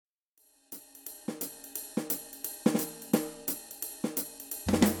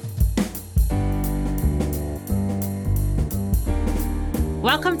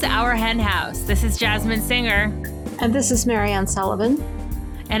Welcome to Our Hen House. This is Jasmine Singer. And this is Marianne Sullivan.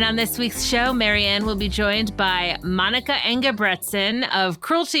 And on this week's show, Marianne will be joined by Monica Engebretson of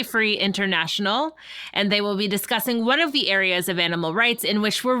Cruelty Free International, and they will be discussing one of the areas of animal rights in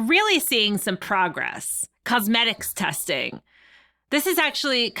which we're really seeing some progress: cosmetics testing. This is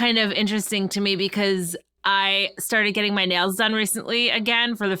actually kind of interesting to me because I started getting my nails done recently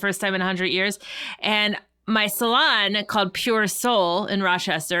again for the first time in 100 years, and my salon called Pure Soul in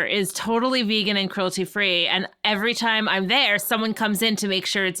Rochester is totally vegan and cruelty free. And every time I'm there, someone comes in to make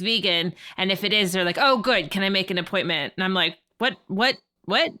sure it's vegan. And if it is, they're like, "Oh, good. Can I make an appointment?" And I'm like, what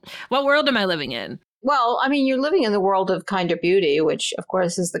world am I living in? Well, I mean, you're living in the world of Kinder Beauty, which, of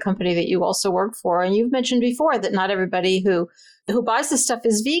course, is the company that you also work for. And you've mentioned before that not everybody who buys this stuff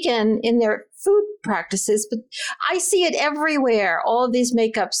is vegan in their food practices, but I see it everywhere. All of these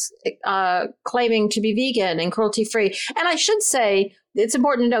makeups claiming to be vegan and cruelty-free. And I should say, it's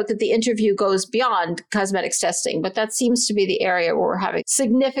important to note that the interview goes beyond cosmetics testing, but that seems to be the area where we're having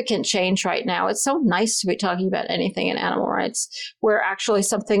significant change right now. It's so nice to be talking about anything in animal rights where actually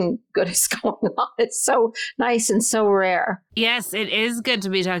something good is going on. It's so nice and so rare. Yes, it is good to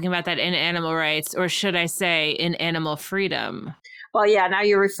be talking about that in animal rights, or should I say in animal freedom. Well, yeah, now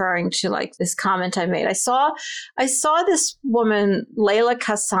you're referring to like this comment I made. I saw this woman, Layla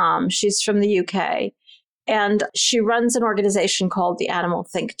Kassam. She's from the UK. And she runs an organization called the Animal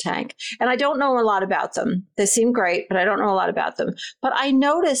Think Tank. And I don't know a lot about them. They seem great, but I don't know a lot about them. But I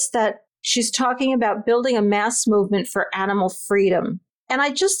noticed that she's talking about building a mass movement for animal freedom. And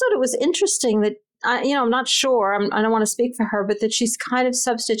I just thought it was interesting that, I'm not sure, I don't want to speak for her, but that she's kind of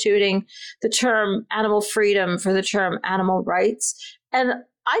substituting the term animal freedom for the term animal rights. And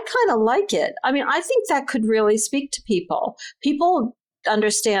I kind of like it. I mean, I think that could really speak to people. People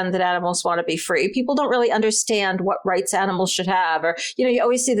understand that animals want to be free. People don't really understand what rights animals should have. Or, you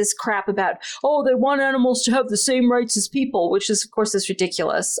always see this crap about, they want animals to have the same rights as people, which is, of course, is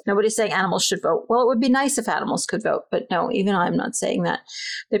ridiculous. Nobody's saying animals should vote. Well, it would be nice if animals could vote. But no, even I'm not saying that.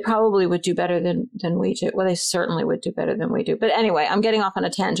 They probably would do better than we do. Well, they certainly would do better than we do. But anyway, I'm getting off on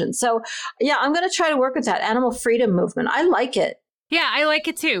a tangent. So yeah, I'm going to try to work with that animal freedom movement. I like it. Yeah, I like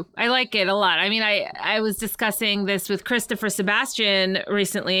it too. I like it a lot. I mean, I was discussing this with Christopher Sebastian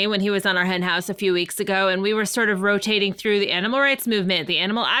recently when he was on our Hen House a few weeks ago, and we were sort of rotating through the animal rights movement, the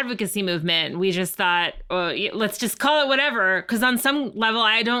animal advocacy movement. We just thought, let's just call it whatever, because on some level,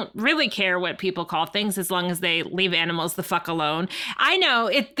 I don't really care what people call things as long as they leave animals the fuck alone. I know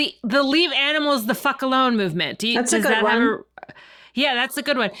the leave animals the fuck alone movement. That's a good one. Yeah, that's a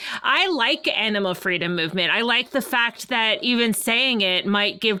good one. I like animal freedom movement. I like the fact that even saying it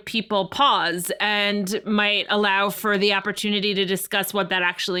might give people pause and might allow for the opportunity to discuss what that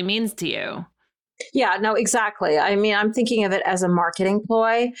actually means to you. Yeah, no, exactly. I mean, I'm thinking of it as a marketing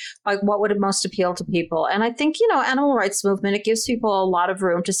ploy, like what would most appeal to people. And I think, animal rights movement, it gives people a lot of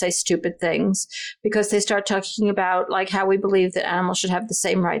room to say stupid things because they start talking about like how we believe that animals should have the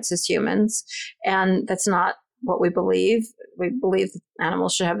same rights as humans. And that's not what we believe. We believe that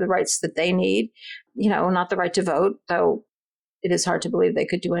animals should have the rights that they need, not the right to vote, though it is hard to believe they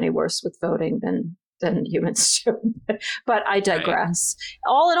could do any worse with voting than humans do. But I digress.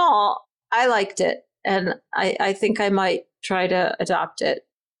 Right. All in all, I liked it, and I think I might try to adopt it.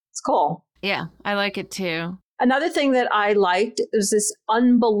 It's cool. Yeah, I like it too. Another thing that I liked was this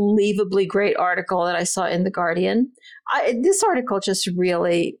unbelievably great article that I saw in The Guardian. This article just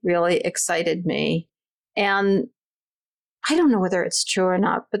really, really excited me. And I don't know whether it's true or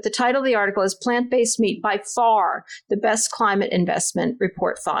not, but the title of the article is Plant-Based Meat by Far the Best Climate Investment,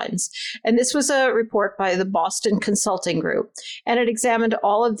 Report Finds. And this was a report by the Boston Consulting Group. And it examined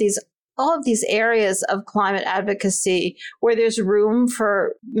all of these areas of climate advocacy where there's room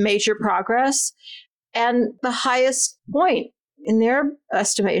for major progress. And the highest point in their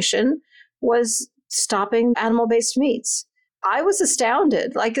estimation was stopping animal-based meats. I was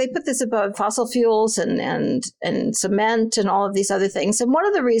astounded. Like they put this above fossil fuels and cement and all of these other things. And one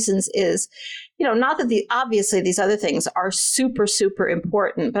of the reasons is, not that obviously these other things are super, super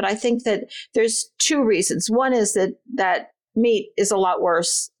important, but I think that there's two reasons. One is that meat is a lot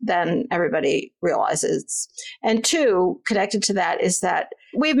worse than everybody realizes. And two, connected to that, is that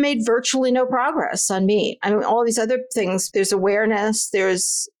we've made virtually no progress on meat. I mean, all these other things, there's awareness,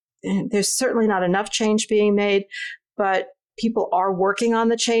 there's certainly not enough change being made, but people are working on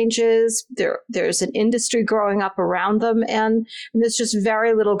the changes. There's an industry growing up around them, and there's just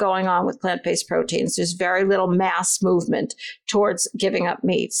very little going on with plant-based proteins. There's very little mass movement towards giving up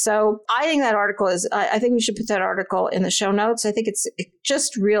meat. So I think that article I think we should put that article in the show notes. I think it's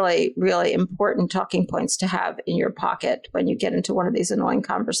just really, really important talking points to have in your pocket when you get into one of these annoying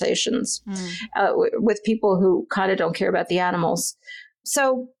conversations with people who kind of don't care about the animals.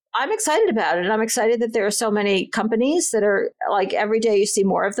 So I'm excited about it. And I'm excited that there are so many companies that are like every day you see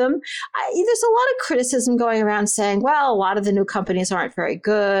more of them. There's a lot of criticism going around saying, well, a lot of the new companies aren't very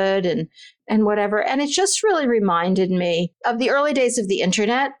good and whatever. And it just really reminded me of the early days of the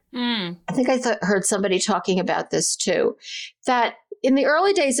internet. I think I heard somebody talking about this too, that in the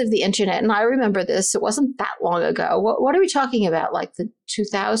early days of the internet, and I remember this, it wasn't that long ago. What are we talking about? Like the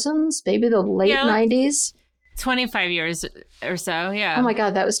 2000s, maybe the late 90s? 25 years or so, yeah. Oh my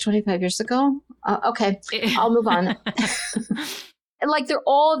God, that was 25 years ago? Okay, I'll move on. And like there are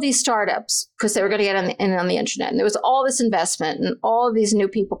all of these startups because they were going to get on the internet. And there was all this investment and all of these new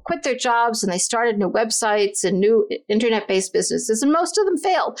people quit their jobs and they started new websites and new internet-based businesses. And most of them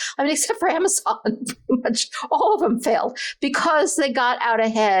failed. I mean, except for Amazon, pretty much all of them failed because they got out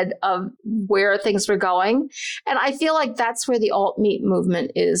ahead of where things were going. And I feel like that's where the alt meat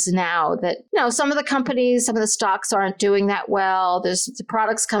movement is now, that, some of the companies, some of the stocks aren't doing that well. There's the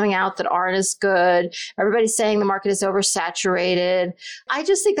products coming out that aren't as good. Everybody's saying the market is oversaturated. I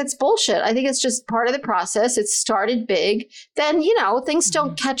just think that's bullshit. I think it's just part of the process. It started big. Then, things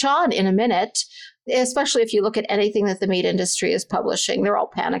don't catch on in a minute, especially if you look at anything that the meat industry is publishing. They're all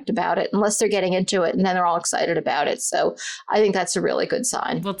panicked about it unless they're getting into it, and then they're all excited about it. So I think that's a really good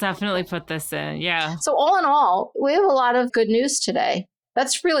sign. We'll definitely put this in. Yeah. So all in all, we have a lot of good news today.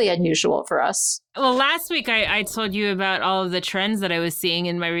 That's really unusual for us. Well, last week I told you about all of the trends that I was seeing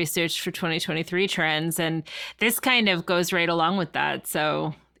in my research for 2023 trends, and this kind of goes right along with that.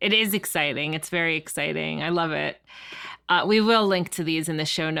 So it is exciting. It's very exciting. I love it. We will link to these in the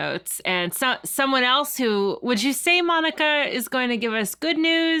show notes. And someone else who, would you say, Monica, is going to give us good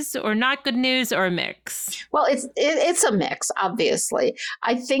news or not good news or a mix? Well, it's a mix, obviously.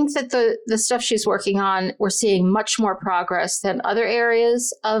 I think that the stuff she's working on, we're seeing much more progress than other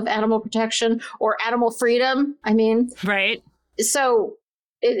areas of animal protection or animal freedom. I mean, right. So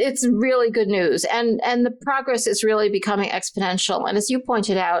it's really good news. And the progress is really becoming exponential. And as you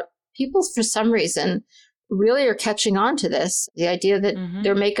pointed out, people, for some reason, really are catching on to this. The idea that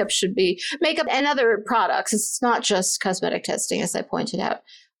their makeup should be makeup and other products. It's not just cosmetic testing, as I pointed out,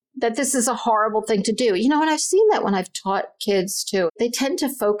 that this is a horrible thing to do. And I've seen that when I've taught kids too. They tend to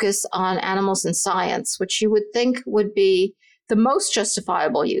focus on animals and science, which you would think would be the most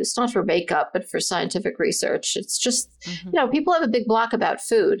justifiable use, not for makeup, but for scientific research. It's just, people have a big block about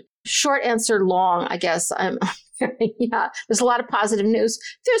food. Short answer long, I guess. Yeah, there's a lot of positive news.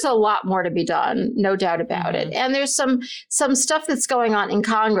 There's a lot more to be done, no doubt about it. And there's some stuff that's going on in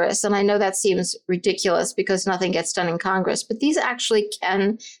Congress. And I know that seems ridiculous because nothing gets done in Congress, but these actually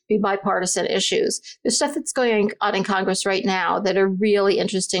can be bipartisan issues. There's stuff that's going on in Congress right now that are really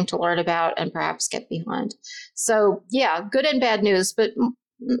interesting to learn about and perhaps get behind. So yeah, good and bad news, but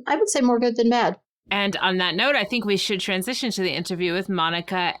I would say more good than bad. And on that note, I think we should transition to the interview with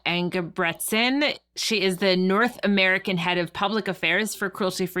Monica Engebretsen. She is the North American head of public affairs for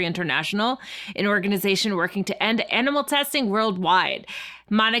Cruelty Free International, an organization working to end animal testing worldwide.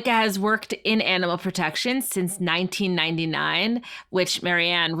 Monica has worked in animal protection since 1999, which,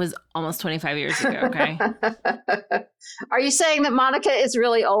 Marianne, was almost 25 years ago, okay? Are you saying that Monica is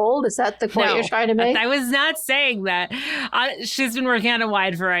really old? Is that the point you're trying to make? I was not saying that. She's been working on a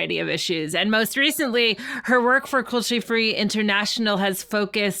wide variety of issues. And most recently, her work for Cruelty Free International has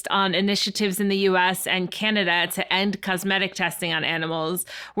focused on initiatives in the U.S. and Canada to end cosmetic testing on animals,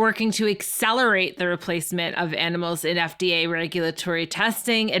 working to accelerate the replacement of animals in FDA regulatory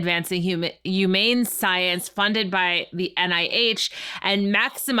testing, advancing humane science funded by the NIH, and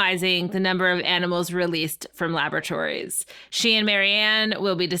maximizing the number of animals released from laboratories. She and Marianne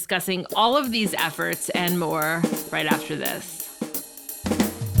will be discussing all of these efforts and more right after this.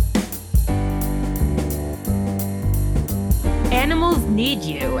 Animals need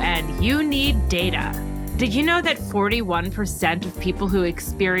you, and you need data. Did you know that 41% of people who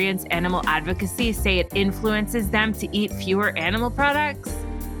experience animal advocacy say it influences them to eat fewer animal products?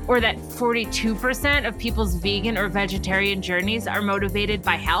 Or that 42% of people's vegan or vegetarian journeys are motivated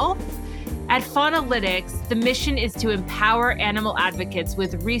by health? At Faunalytics, the mission is to empower animal advocates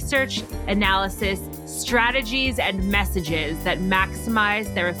with research, analysis, strategies, and messages that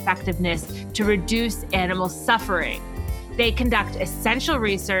maximize their effectiveness to reduce animal suffering. They conduct essential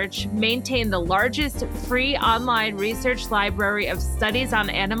research, maintain the largest free online research library of studies on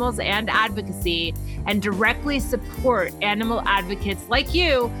animals and advocacy, and directly support animal advocates like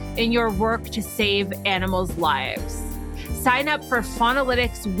you in your work to save animals' lives. Sign up for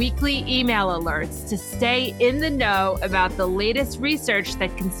Faunalytics weekly email alerts to stay in the know about the latest research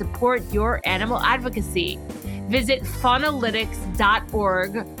that can support your animal advocacy. Visit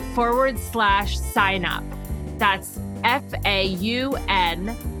faunalytics.org/sign up. That's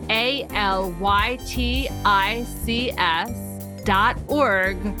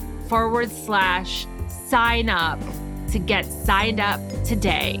FAUNALYTICS.org/sign up to get signed up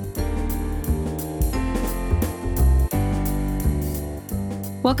today.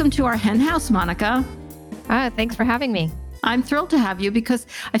 Welcome to our hen house, Monica. Thanks for having me. I'm thrilled to have you because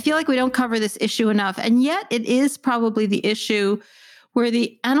I feel like we don't cover this issue enough. And yet it is probably the issue where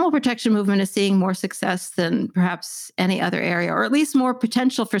the animal protection movement is seeing more success than perhaps any other area, or at least more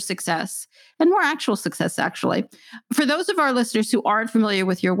potential for success and more actual success, actually. For those of our listeners who aren't familiar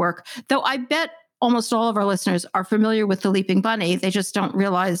with your work, though I bet almost all of our listeners are familiar with the Leaping Bunny, they just don't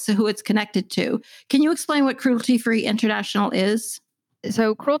realize who it's connected to. Can you explain what Cruelty Free International is?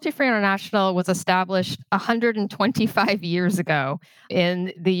 So Cruelty Free International was established 125 years ago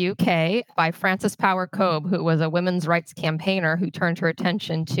in the UK by Frances Power Cobbe, who was a women's rights campaigner who turned her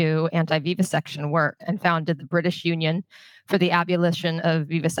attention to anti-vivisection work and founded the British Union for the Abolition of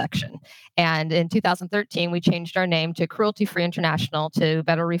Vivisection. And in 2013, we changed our name to Cruelty Free International to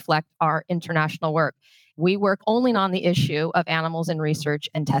better reflect our international work. We work only on the issue of animals in research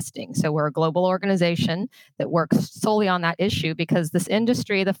and testing. So we're a global organization that works solely on that issue because this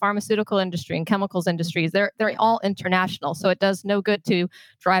industry, the pharmaceutical industry and chemicals industries, they're all international. So it does no good to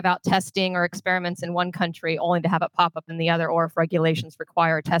drive out testing or experiments in one country only to have it pop up in the other, or if regulations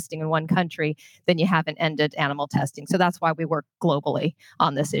require testing in one country, then you haven't ended animal testing. So that's why we work globally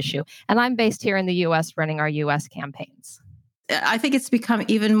on this issue. And I'm based here in the US running our US campaigns. I think it's become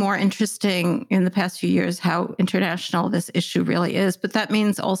even more interesting in the past few years how international this issue really is. But that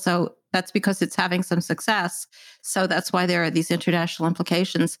means also that's because it's having some success. So that's why there are these international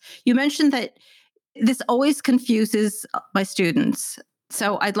implications. You mentioned that this always confuses my students.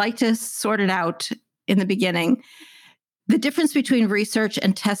 So I'd like to sort it out in the beginning. The difference between research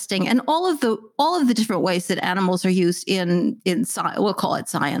and testing and all of the different ways that animals are used in science, we'll call it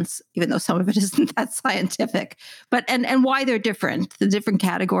science, even though some of it isn't that scientific, but and why they're different, the different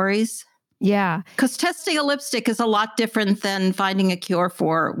categories. Yeah. Because testing a lipstick is a lot different than finding a cure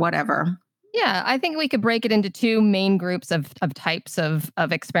for whatever. Yeah, I think we could break it into two main groups of types of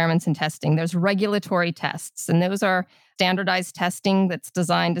experiments and testing. There's regulatory tests, and those are standardized testing that's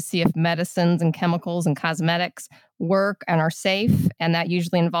designed to see if medicines and chemicals and cosmetics work and are safe. And that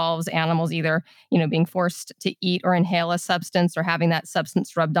usually involves animals either, being forced to eat or inhale a substance or having that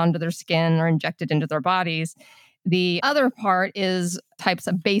substance rubbed onto their skin or injected into their bodies. The other part is types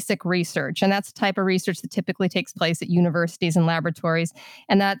of basic research, and that's the type of research that typically takes place at universities and laboratories.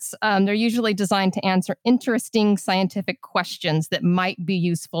 And that's they're usually designed to answer interesting scientific questions that might be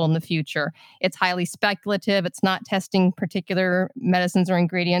useful in the future. It's highly speculative. It's not testing particular medicines or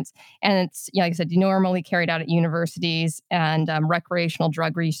ingredients, and it's, like I said, normally carried out at universities and recreational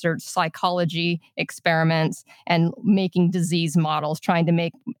drug research, psychology experiments, and making disease models, trying to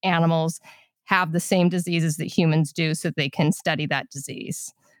make animals have the same diseases that humans do so they can study that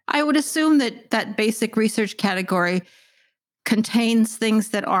disease. I would assume that basic research category contains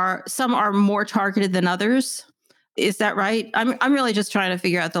things that some are more targeted than others. Is that right? I'm really just trying to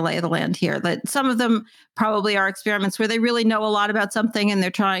figure out the lay of the land here. That some of them probably are experiments where they really know a lot about something and they're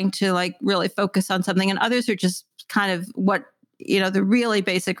trying to really focus on something, and others are just kind of the really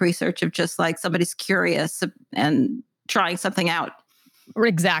basic research of just somebody's curious and trying something out.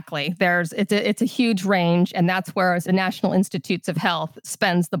 Exactly. It's a huge range, and that's where the National Institutes of Health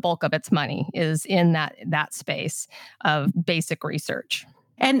spends the bulk of its money, is in that space of basic research.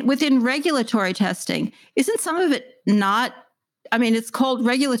 And within regulatory testing, isn't some of it not? I mean, it's called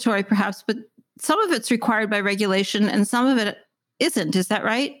regulatory perhaps, but some of it's required by regulation and some of it isn't. Is that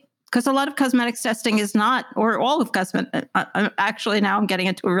right? Because a lot of cosmetics testing is not, or all of cosmetics. Actually, now I'm getting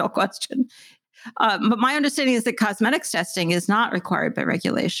into a real question. But my understanding is that cosmetics testing is not required by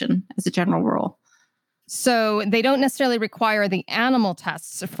regulation as a general rule. So they don't necessarily require the animal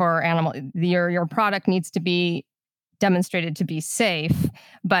tests for animal. Your product needs to be demonstrated to be safe,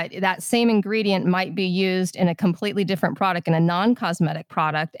 but that same ingredient might be used in a completely different product, in a non-cosmetic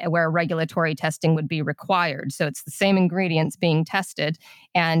product where regulatory testing would be required. So it's the same ingredients being tested,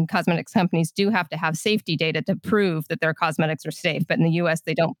 and cosmetics companies do have to have safety data to prove that their cosmetics are safe. But in the US,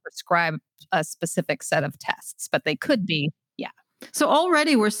 they don't prescribe a specific set of tests, but they could be. Yeah. So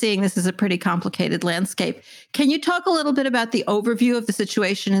already we're seeing this is a pretty complicated landscape. Can you talk a little bit about the overview of the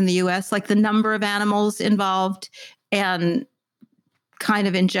situation in the US, like the number of animals involved and kind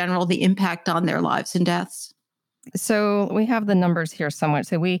of in general the impact on their lives and deaths? So we have the numbers here somewhere.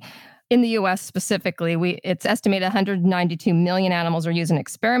 So in the US specifically, it's estimated 192 million animals are used in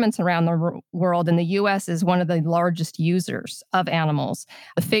experiments around the world, and the US is one of the largest users of animals.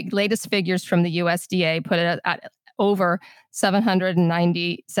 The latest figures from the USDA put it at over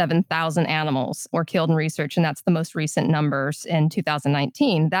 797,000 animals were killed in research, and that's the most recent numbers in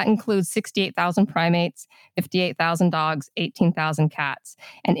 2019. That includes 68,000 primates, 58,000 dogs, 18,000 cats.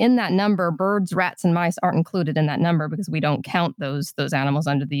 And in that number, birds, rats, and mice aren't included in that number because we don't count those animals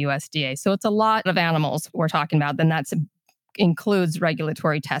under the USDA. So it's a lot of animals we're talking about. Then that includes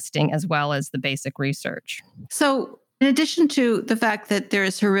regulatory testing as well as the basic research. So in addition to the fact that there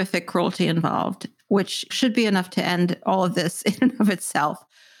is horrific cruelty involved, which should be enough to end all of this in and of itself,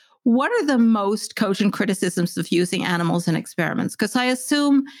 what are the most cogent criticisms of using animals in experiments? Because I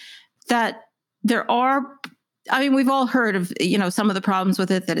assume that we've all heard of, some of the problems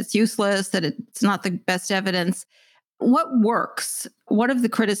with it, that it's useless, that it's not the best evidence. What works? What are the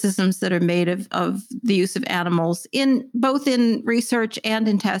criticisms that are made of the use of animals both in research and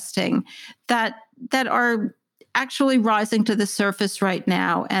in testing that are actually rising to the surface right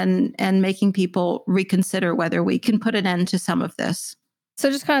now and making people reconsider whether we can put an end to some of this?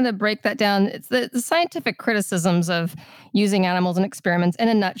 So just kind of break that down, it's the scientific criticisms of using animals in experiments in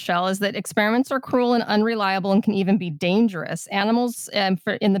a nutshell is that experiments are cruel and unreliable and can even be dangerous. Animals,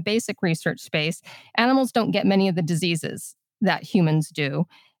 in the basic research space, animals don't get many of the diseases that humans do,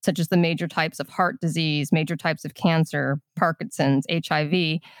 such as the major types of heart disease, major types of cancer, Parkinson's,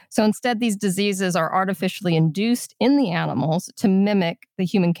 HIV. So instead, these diseases are artificially induced in the animals to mimic the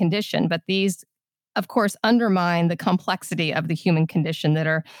human condition. But these, of course, undermine the complexity of the human condition that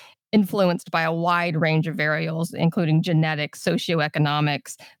are influenced by a wide range of variables, including genetics,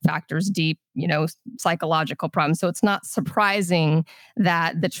 socioeconomics, factors, deep, psychological problems. So it's not surprising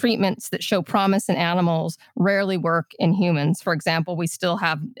that the treatments that show promise in animals rarely work in humans. For example, we still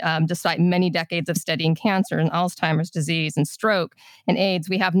have, despite many decades of studying cancer and Alzheimer's disease and stroke and AIDS,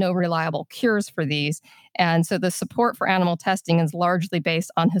 we have no reliable cures for these. And so the support for animal testing is largely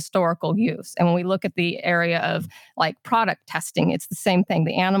based on historical use. And when we look at the area of like product testing, it's the same thing.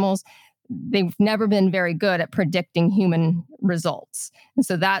 The animals, they've never been very good at predicting human results. And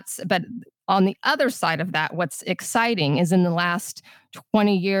so but on the other side of that, what's exciting is in the last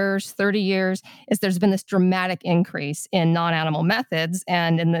 20 years, 30 years, is there's been this dramatic increase in non-animal methods.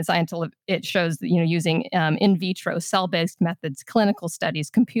 And in the scientific, it shows that, using in vitro cell-based methods, clinical studies,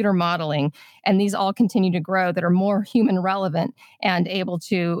 computer modeling, and these all continue to grow that are more human relevant and able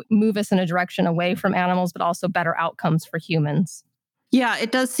to move us in a direction away from animals, but also better outcomes for humans. Yeah,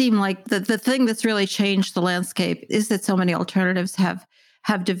 it does seem like the thing that's really changed the landscape is that so many alternatives have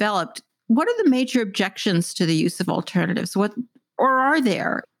developed. What are the major objections to the use of alternatives? Or are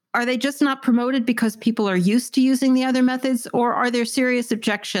there? Are they just not promoted because people are used to using the other methods? Or are there serious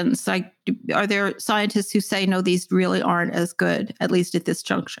objections? Like, are there scientists who say, no, these really aren't as good, at least at this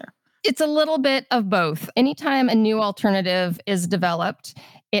juncture? It's a little bit of both. Anytime a new alternative is developed,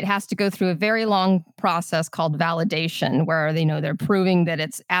 it has to go through a very long process called validation, where they're proving that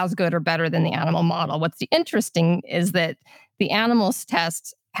it's as good or better than the animal model. What's interesting is that the animals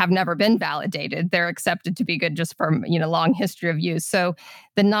tests have never been validated. They're accepted to be good just from long history of use. So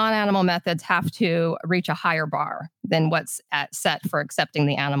the non-animal methods have to reach a higher bar than what's set for accepting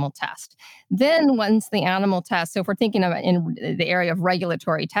the animal test. Then once the animal test, so if we're thinking about in the area of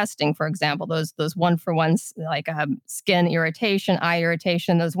regulatory testing, for example, those one-for-ones like skin irritation, eye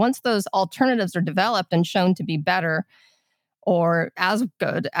irritation, once those alternatives are developed and shown to be better or as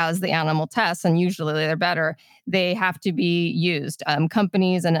good as the animal tests, and usually they're better, they have to be used.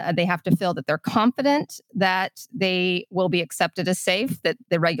 Companies, and they have to feel that they're confident that they will be accepted as safe, that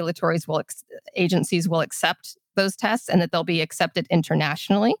the agencies will accept those tests, and that they'll be accepted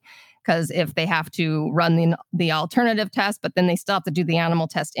internationally. Because if they have to run the alternative test, but then they still have to do the animal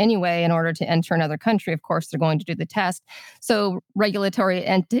test anyway in order to enter another country, of course, they're going to do the test. So regulatory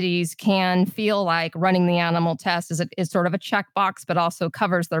entities can feel like running the animal test is sort of a checkbox, but also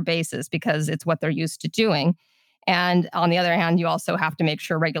covers their bases because it's what they're used to doing. And on the other hand, you also have to make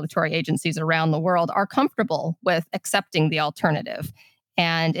sure regulatory agencies around the world are comfortable with accepting the alternative.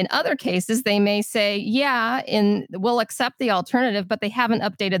 And in other cases, they may say, yeah, we'll accept the alternative, but they haven't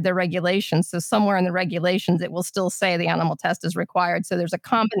updated their regulations. So somewhere in the regulations, it will still say the animal test is required. So there's a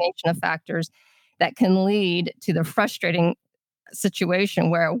combination of factors that can lead to the frustrating situation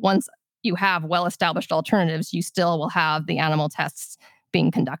where once you have well-established alternatives, you still will have the animal tests being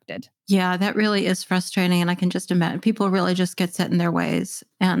conducted. Yeah, that really is frustrating. And I can just imagine people really just get set in their ways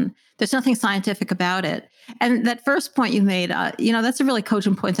and there's nothing scientific about it. And that first point you made, that's a really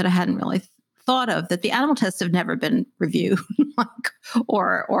cogent point that I hadn't really thought of, that the animal tests have never been reviewed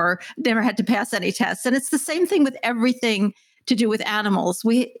or never had to pass any tests. And it's the same thing with everything to do with animals.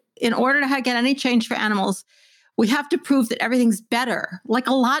 In order to get any change for animals, we have to prove that everything's better, like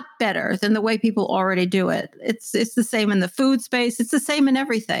a lot better than the way people already do it. It's the same in the food space. It's the same in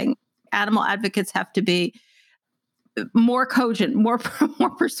everything. Animal advocates have to be more cogent, more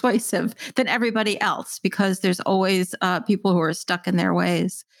persuasive than everybody else, because there's always people who are stuck in their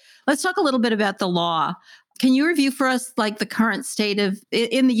ways. Let's talk a little bit about the law. Can you review for us like the current state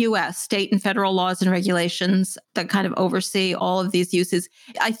in the US, state and federal laws and regulations that kind of oversee all of these uses?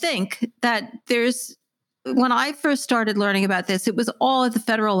 I think that when I first started learning about this, it was all at the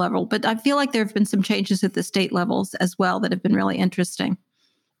federal level, but I feel like there have been some changes at the state levels as well that have been really interesting.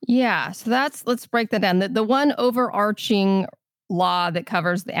 Yeah, so let's break that down. The one overarching law that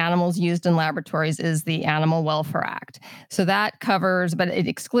covers the animals used in laboratories is the Animal Welfare Act. So that covers, but it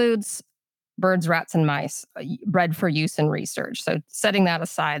excludes birds, rats, and mice bred for use in research. So setting that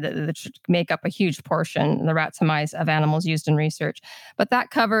aside, that should make up a huge portion, the rats and mice, of animals used in research. But that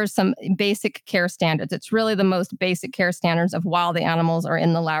covers some basic care standards. It's really the most basic care standards of while the animals are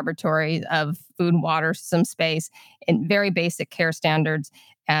in the laboratory, of food, water, some space, and very basic care standards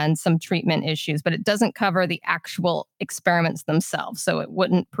and some treatment issues. But it doesn't cover the actual experiments themselves. So it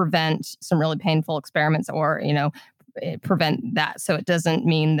wouldn't prevent some really painful experiments or, prevent that. So it doesn't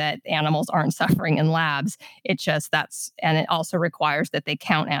mean that animals aren't suffering in labs. And it also requires that they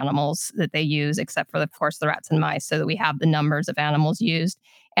count animals that they use, except for, of course, the rats and mice, so that we have the numbers of animals used.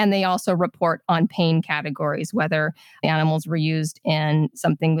 And they also report on pain categories, whether the animals were used in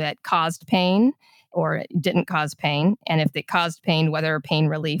something that caused pain or it didn't cause pain. And if it caused pain, whether pain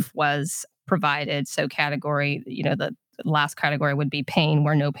relief was provided. So category, the last category would be pain,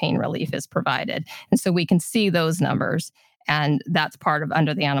 where no pain relief is provided. And so we can see those numbers, and that's part of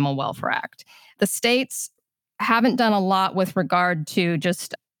under the Animal Welfare Act. The states haven't done a lot with regard to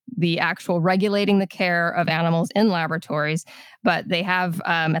just the actual regulating the care of animals in laboratories, but they have,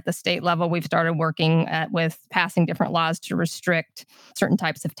 at the state level, we've started working with passing different laws to restrict certain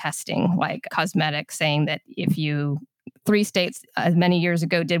types of testing, like cosmetics, saying that 3 states many years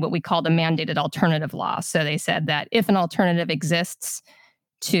ago did what we called a mandated alternative law. So they said that if an alternative exists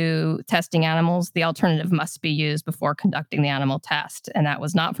to testing animals, the alternative must be used before conducting the animal test. And that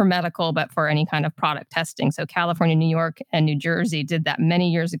was not for medical, but for any kind of product testing. So California, New York, and New Jersey did that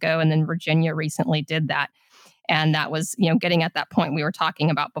many years ago. And then Virginia recently did that. And that was, getting at that point we were talking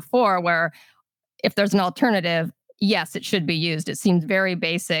about before, where if there's an alternative, yes, it should be used. It seems very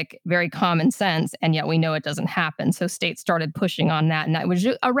basic, very common sense, and yet we know it doesn't happen. So states started pushing on that. And that was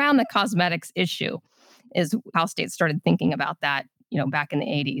around the cosmetics issue is how states started thinking about that, back in the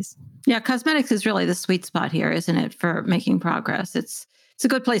 80s. Yeah, cosmetics is really the sweet spot here, isn't it, for making progress? It's a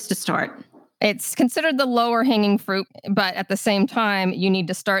good place to start. It's considered the lower hanging fruit, but at the same time, you need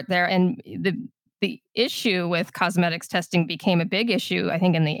to start there. And the issue with cosmetics testing became a big issue, I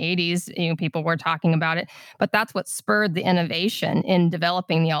think, in the 80s. People were talking about it, but that's what spurred the innovation in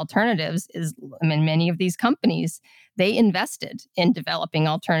developing the alternatives. Many of these companies, they invested in developing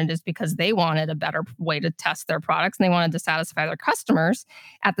alternatives because they wanted a better way to test their products and they wanted to satisfy their customers.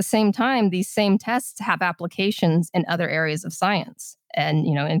 At the same time, these same tests have applications in other areas of science and,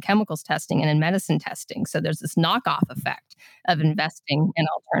 in chemicals testing and in medicine testing. So there's this knockoff effect of investing in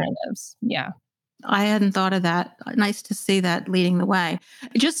alternatives. Yeah. I hadn't thought of that. Nice to see that leading the way.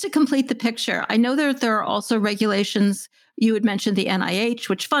 Just to complete the picture, I know there are also regulations. You had mentioned the NIH,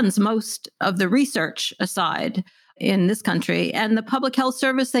 which funds most of the research aside in this country, and the Public Health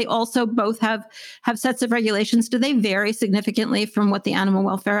Service. They also both have sets of regulations. Do they vary significantly from what the Animal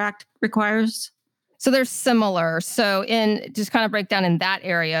Welfare Act requires? So they're similar. So in just kind of break down in that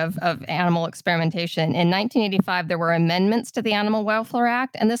area of animal experimentation, in 1985, there were amendments to the Animal Welfare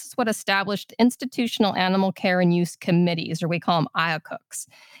Act, and this is what established institutional animal care and use committees, or we call them IACUCs.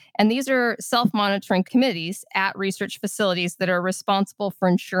 And these are self-monitoring committees at research facilities that are responsible for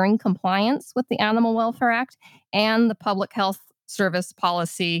ensuring compliance with the Animal Welfare Act and the Public Health Service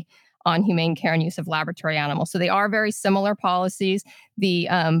policy on humane care and use of laboratory animals. So they are very similar policies. The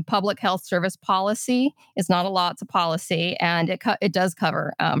Public Health Service policy is not a law, it's a policy, and it does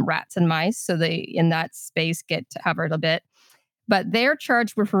cover rats and mice. So they, in that space, get covered a bit. But they're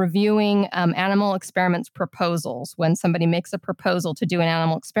charged with reviewing animal experiments proposals. When somebody makes a proposal to do an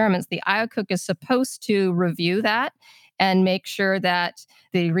animal experiments, the IACUC is supposed to review that and make sure that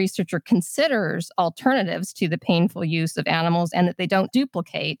the researcher considers alternatives to the painful use of animals and that they don't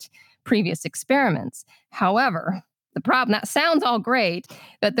duplicate previous experiments. However, the problem, that sounds all great,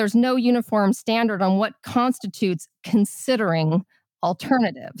 but there's no uniform standard on what constitutes considering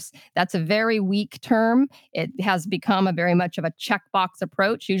alternatives. That's a very weak term. It has become a very much of a checkbox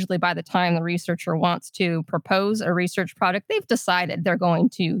approach. Usually by the time the researcher wants to propose a research product, they've decided they're going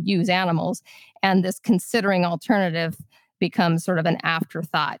to use animals. And this considering alternative becomes sort of an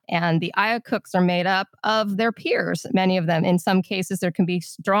afterthought. And the IACUCs are made up of their peers, many of them. In some cases, there can be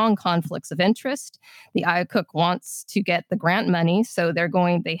strong conflicts of interest. The IACUC wants to get the grant money, so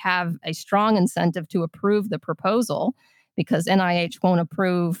they have a strong incentive to approve the proposal, because NIH won't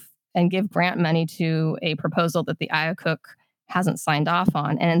approve and give grant money to a proposal that the IACUC hasn't signed off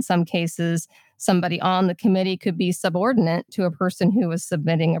on. And in some cases, somebody on the committee could be subordinate to a person who is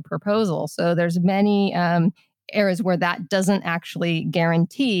submitting a proposal. So there's many areas where that doesn't actually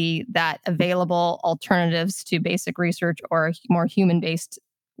guarantee that available alternatives to basic research or more human-based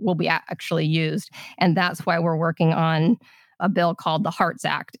will be actually used. And that's why we're working on a bill called the HEARTS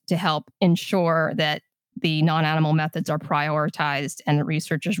Act to help ensure that the non-animal methods are prioritized and the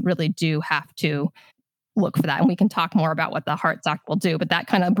researchers really do have to look for that. And we can talk more about what the HEARTS Act will do, but that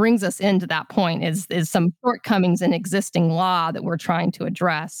kind of brings us into that point is some shortcomings in existing law that we're trying to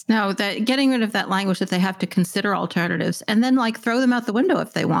address. No, that getting rid of that language that they have to consider alternatives and then throw them out the window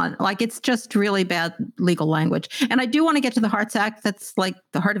if they want. It's just really bad legal language. And I do want to get to the HEARTS Act. That's the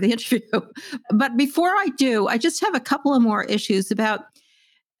heart of the interview. But before I do, I just have a couple of more issues about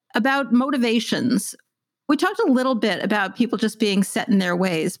motivations. We talked a little bit about people just being set in their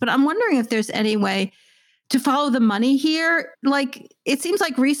ways, but I'm wondering if there's any way to follow the money here. It seems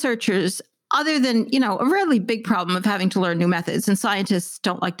like researchers, other than, a really big problem of having to learn new methods, and scientists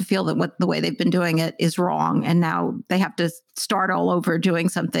don't like to feel that the way they've been doing it is wrong, and now they have to start all over doing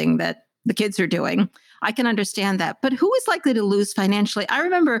something that the kids are doing. I can understand that. But who is likely to lose financially? I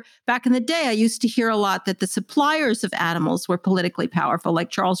remember back in the day, I used to hear a lot that the suppliers of animals were politically powerful,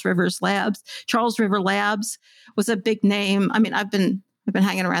 like Charles River Labs. Charles River Labs was a big name. I mean, I've been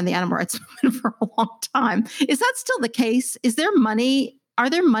hanging around the animal rights movement for a long time. Is that still the case? Are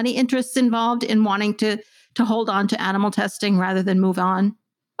there money interests involved in wanting to hold on to animal testing rather than move on?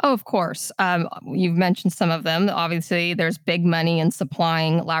 Oh, of course. You've mentioned some of them. Obviously, there's big money in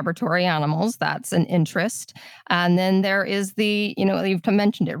supplying laboratory animals. That's an interest. And then there is you've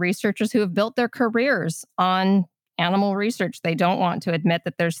mentioned it, researchers who have built their careers on animal research. They don't want to admit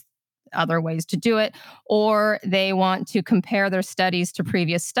that there's other ways to do it, or they want to compare their studies to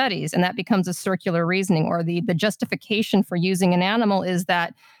previous studies. And that becomes a circular reasoning, or the justification for using an animal is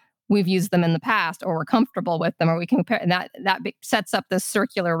that we've used them in the past, or we're comfortable with them, or we compare, and that sets up this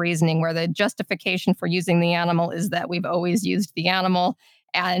circular reasoning where the justification for using the animal is that we've always used the animal,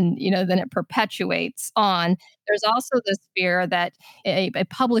 and then it perpetuates on. There's also this fear that a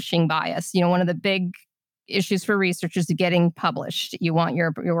publishing bias, one of the big issues for researchers is getting published. You want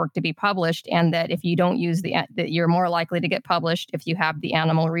your work to be published, and that if you don't use that you're more likely to get published if you have the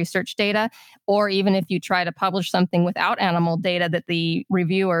animal research data, or even if you try to publish something without animal data, that the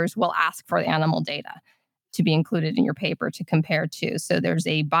reviewers will ask for the animal data to be included in your paper to compare to. So there's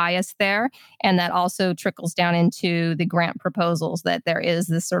a bias there, and that also trickles down into the grant proposals, that there is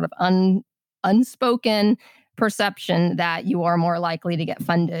this sort of unspoken perception that you are more likely to get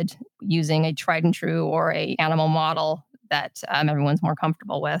funded using a tried and true or a animal model that everyone's more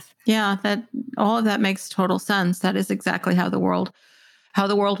comfortable with. Yeah, that all of that makes total sense. That is exactly how the world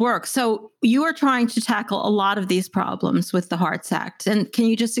works. So you are trying to tackle a lot of these problems with the HEARTS Act. And can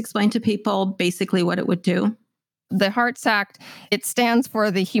you just explain to people basically what it would do? The HEARTS Act, it stands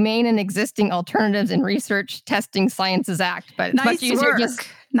for the Humane and Existing Alternatives in Research Testing Sciences Act, but it's much easier.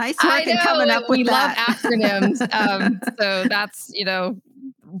 Nice work in coming up with that. We love acronyms, so that's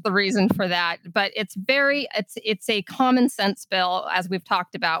the reason for that. But it's a common sense bill, as we've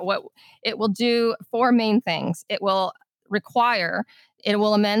talked about. What it will do, four main things. It will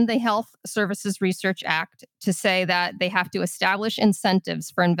amend the Health Services Research Act to say that they have to establish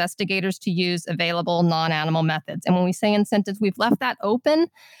incentives for investigators to use available non-animal methods. And when we say incentives, we've left that open,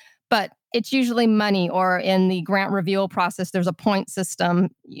 but it's usually money, or in the grant review process, there's a point system,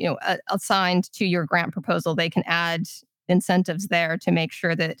 assigned to your grant proposal. They can add incentives there to make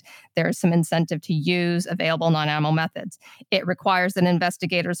sure that there's some incentive to use available non-animal methods. It requires that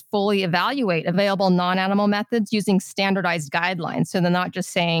investigators fully evaluate available non-animal methods using standardized guidelines. So they're not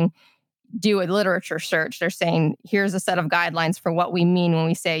just saying, do a literature search. They're saying, here's a set of guidelines for what we mean when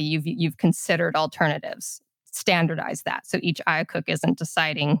we say you've considered alternatives. Standardize that so each IACUC isn't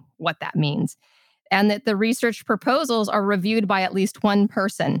deciding what that means. And that the research proposals are reviewed by at least one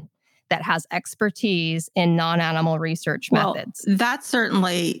person that has expertise in non-animal research methods. That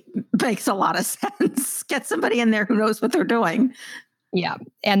certainly makes a lot of sense. Get somebody in there who knows what they're doing. Yeah.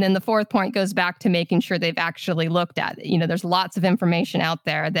 And then the fourth point goes back to making sure they've actually looked at it. There's lots of information out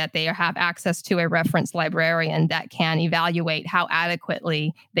there that they have access to a reference librarian that can evaluate how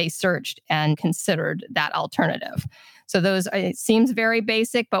adequately they searched and considered that alternative. So it seems very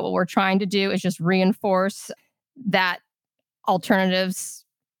basic, but what we're trying to do is just reinforce that alternatives,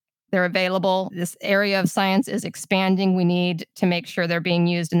 they're available. This area of science is expanding. We need to make sure they're being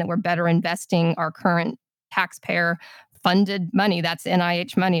used and that we're better investing our current taxpayer funded money, that's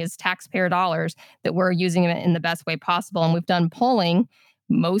NIH money, is taxpayer dollars, that we're using it in the best way possible. And we've done polling.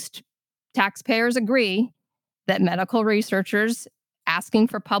 Most taxpayers agree that medical researchers asking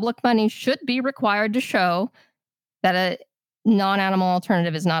for public money should be required to show that a non-animal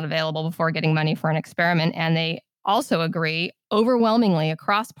alternative is not available before getting money for an experiment. And they also agree overwhelmingly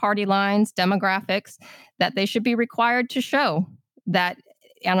across party lines, demographics, that they should be required to show that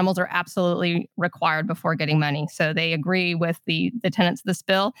animals are absolutely required before getting money. So they agree with the tenets of this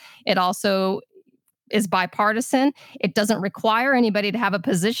bill. It also is bipartisan. It doesn't require anybody to have a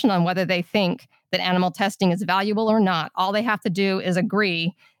position on whether they think that animal testing is valuable or not. All they have to do is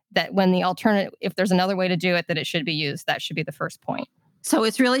agree that when the alternative, if there's another way to do it, that it should be used. That should be the first point. So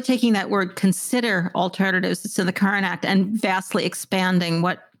it's really taking that word consider alternatives that's in the current act and vastly expanding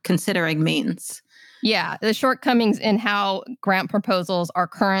what considering means. Yeah, the shortcomings in how grant proposals are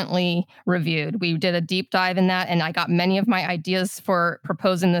currently reviewed. We did a deep dive in that, and I got many of my ideas for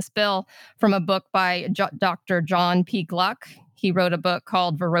proposing this bill from a book by Dr. John P. Gluck. He wrote a book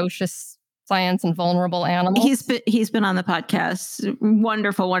called Ferocious Science and Vulnerable Animals. He's been on the podcast.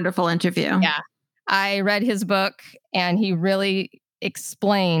 Wonderful, wonderful interview. Yeah, I read his book, and he really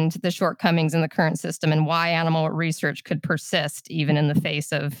explained the shortcomings in the current system and why animal research could persist even in the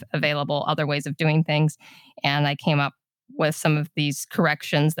face of available other ways of doing things. And I came up with some of these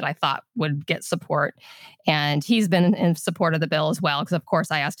corrections that I thought would get support. And he's been in support of the bill as well, because of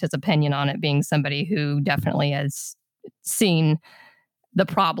course I asked his opinion on it, being somebody who definitely has seen the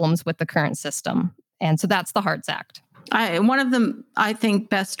problems with the current system. And so that's the HEARTS Act. One of the, I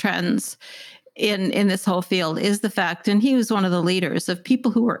think, best trends in this whole field is the fact, and he was one of the leaders of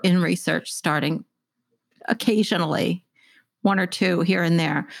people who were in research starting occasionally, one or two here and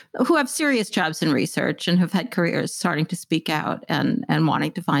there, who have serious jobs in research and have had careers starting to speak out and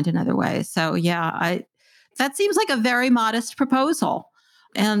wanting to find another way. So yeah, that seems like a very modest proposal.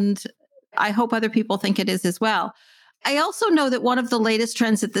 And I hope other people think it is as well. I also know that one of the latest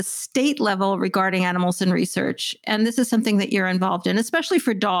trends at the state level regarding animals in research, and this is something that you're involved in, especially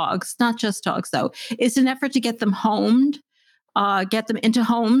for dogs, not just dogs though, is an effort to get them homed, get them into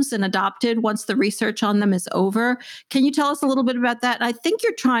homes and adopted once the research on them is over. Can you tell us a little bit about that? I think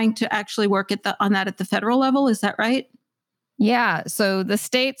you're trying to actually work on that at the federal level. Is that right? Yeah. So the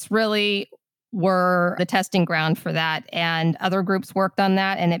states really were the testing ground for that, and other groups worked on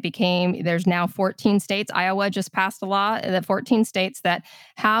that, and there's now 14 states. Iowa just passed a law, the 14 states that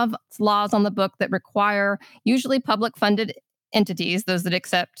have laws on the book that require usually public funded entities, those that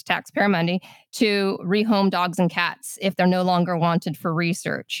accept taxpayer money, to rehome dogs and cats if they're no longer wanted for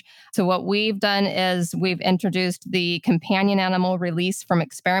research. So what we've done is we've introduced the Companion Animal Release from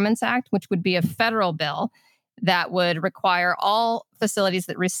Experiments Act, which would be a federal bill that would require all facilities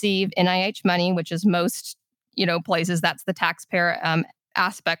that receive NIH money, which is most, places, that's the taxpayer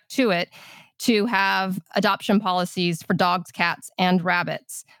aspect to it, to have adoption policies for dogs, cats, and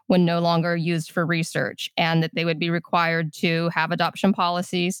rabbits when no longer used for research, and that they would be required to have adoption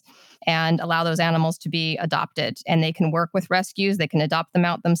policies and allow those animals to be adopted. And they can work with rescues, they can adopt them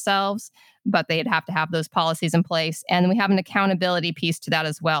out themselves, but they'd have to have those policies in place. And we have an accountability piece to that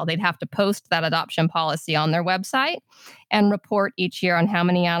as well. They'd have to post that adoption policy on their website and report each year on how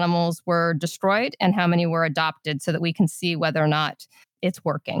many animals were destroyed and how many were adopted, so that we can see whether or not it's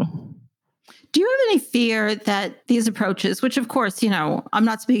working. Do you have any fear that these approaches, which of course, I'm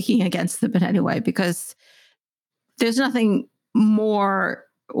not speaking against them in any way, because there's nothing more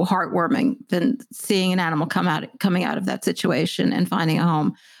heartwarming than seeing an animal coming out of that situation and finding a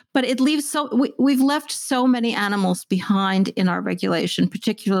home. But it leaves we've left so many animals behind in our regulation,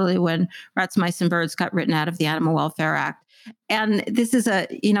 particularly when rats, mice, and birds got written out of the Animal Welfare Act. And this is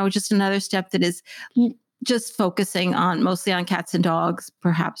just another step that is just focusing mostly on cats and dogs,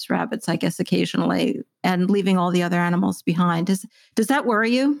 perhaps rabbits, I guess, occasionally, and leaving all the other animals behind. Does that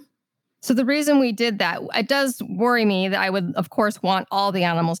worry you? So the reason we did that, it does worry me that I would, of course, want all the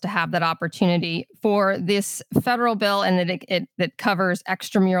animals to have that opportunity for this federal bill, and that it covers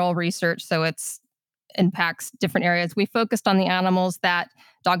extramural research. So it's impacts different areas. We focused on the animals that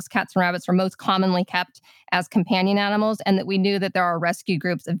dogs, cats, and rabbits are most commonly kept as companion animals, and that we knew that there are rescue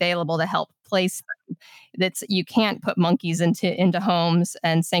groups available to help place them. You can't put monkeys into homes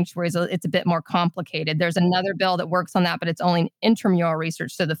and sanctuaries. It's a bit more complicated. There's another bill that works on that, but it's only intramural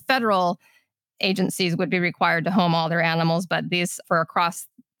research. So the federal agencies would be required to home all their animals, but these for across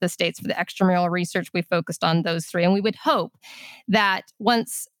the states for the extramural research, we focused on those three. And we would hope that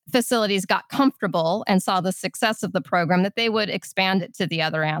once facilities got comfortable and saw the success of the program, that they would expand it to the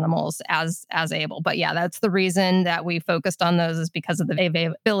other animals as able. But yeah, that's the reason that we focused on those, is because of the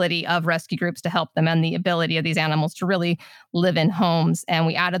availability of rescue groups to help them and the ability of these animals to really live in homes. And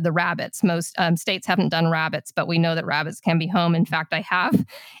we added the rabbits. Most states haven't done rabbits, but we know that rabbits can be home. In fact, I have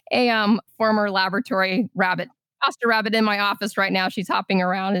a former laboratory rabbit, foster rabbit, in my office right now. She's hopping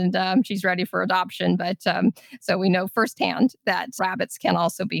around and she's ready for adoption. But so we know firsthand that rabbits can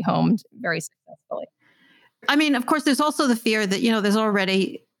also be homed very successfully. I mean, of course, there's also the fear that, there's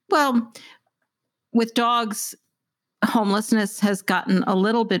already, with dogs, homelessness has gotten a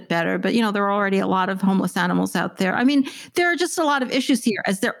little bit better, but there are already a lot of homeless animals out there. I mean, there are just a lot of issues here,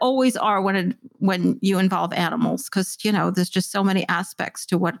 as there always are when you involve animals, because there's just so many aspects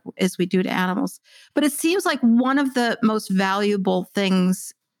to what is we do to animals. But it seems like one of the most valuable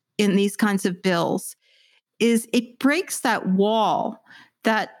things in these kinds of bills is it breaks that wall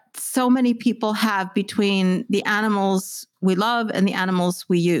that so many people have between the animals we love and the animals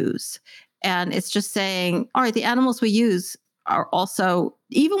we use. And it's just saying, all right, the animals we use are also,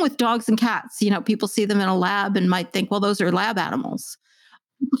 even with dogs and cats, people see them in a lab and might think, well, those are lab animals.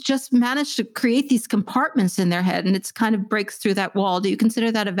 People just manage to create these compartments in their head, and it's kind of breaks through that wall. Do you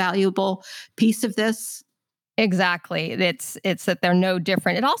consider that a valuable piece of this? Exactly. It's that they're no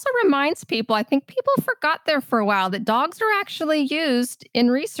different. It also reminds people, I think people forgot there for a while, that dogs are actually used in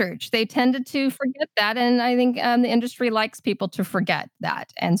research. They tended to forget that. And I think the industry likes people to forget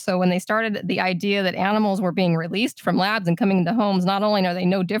that. And so when they started the idea that animals were being released from labs and coming into homes, not only are they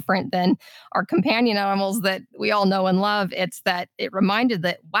no different than our companion animals that we all know and love, it's that it reminded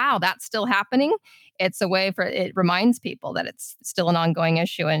that, wow, that's still happening. It's a way it reminds people that it's still an ongoing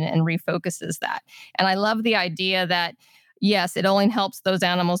issue and refocuses that. And I love the idea that, yes, it only helps those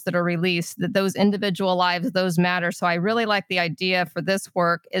animals that are released, that those individual lives, those matter. So I really like the idea for this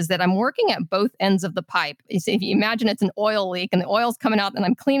work is that I'm working at both ends of the pipe. If you imagine it's an oil leak and the oil's coming out and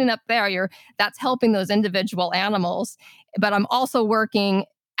I'm cleaning up there, that's helping those individual animals. But I'm also working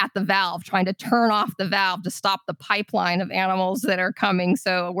at the valve, trying to turn off the valve to stop the pipeline of animals that are coming.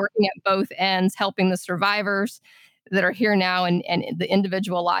 So working at both ends, helping the survivors that are here now and the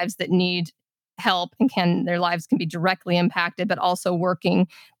individual lives that need help and their lives can be directly impacted, but also working,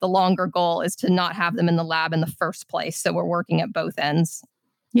 the longer goal is to not have them in the lab in the first place. So we're working at both ends.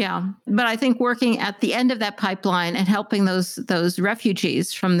 Yeah, but I think working at the end of that pipeline and helping those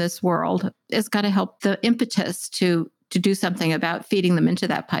refugees from this world is going to help the impetus to do something about feeding them into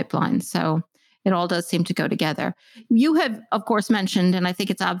that pipeline. So it all does seem to go together. You have, of course, mentioned, and I think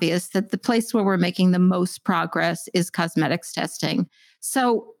it's obvious, that the place where we're making the most progress is cosmetics testing.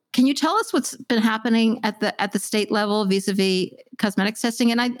 So can you tell us what's been happening at the state level vis-a-vis cosmetics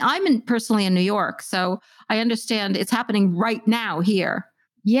testing? And I'm personally in New York, so I understand it's happening right now here.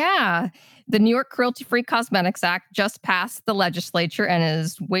 Yeah. The New York Cruelty-Free Cosmetics Act just passed the legislature and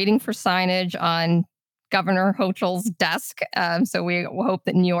is waiting for signage on Governor Hochul's desk. So we hope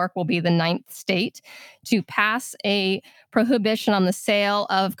that New York will be the 9th state to pass a prohibition on the sale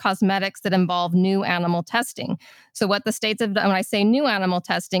of cosmetics that involve new animal testing. So what the states have done, when I say new animal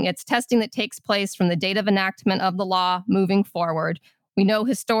testing, it's testing that takes place from the date of enactment of the law moving forward. We know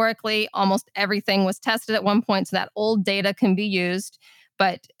historically almost everything was tested at one point, so that old data can be used.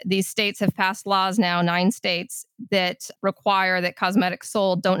 But these states have passed laws now, 9 states, that require that cosmetics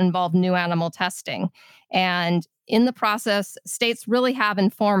sold don't involve new animal testing. And in the process, states really have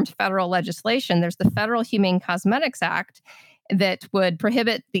informed federal legislation. There's the Federal Humane Cosmetics Act that would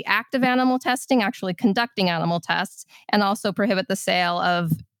prohibit the act of animal testing, actually conducting animal tests, and also prohibit the sale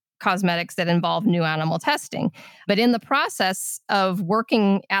of cosmetics that involve new animal testing. But in the process of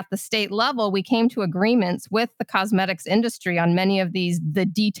working at the state level, we came to agreements with the cosmetics industry on many of the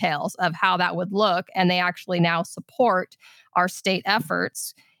details of how that would look. And they actually now support our state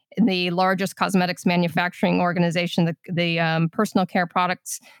efforts the largest cosmetics manufacturing organization, the Personal Care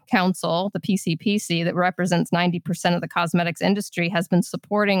Products Council, the PCPC, that represents 90% of the cosmetics industry, has been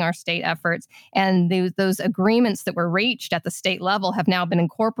supporting our state efforts. And those agreements that were reached at the state level have now been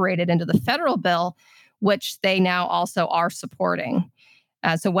incorporated into the federal bill, which they now also are supporting.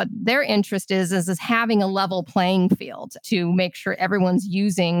 So what their interest is having a level playing field to make sure everyone's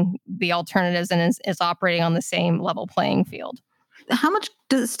using the alternatives and is operating on the same level playing field. How much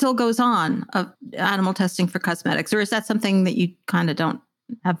still goes on of animal testing for cosmetics? Or is that something that you kind of don't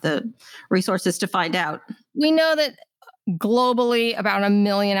have the resources to find out? We know that globally about 1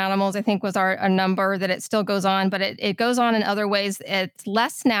 million animals, I think, was a number, that it still goes on, but it goes on in other ways. It's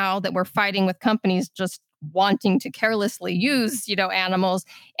less now that we're fighting with companies just wanting to carelessly use, animals.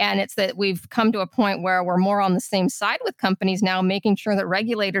 And it's that we've come to a point where we're more on the same side with companies now, making sure that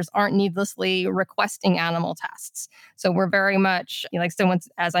regulators aren't needlessly requesting animal tests. So we're very much,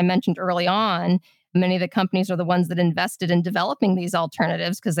 as I mentioned early on, many of the companies are the ones that invested in developing these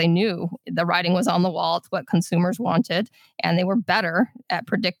alternatives because they knew the writing was on the wall. It's what consumers wanted, and they were better at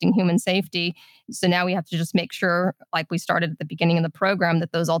predicting human safety. So now we have to just make sure, like we started at the beginning of the program,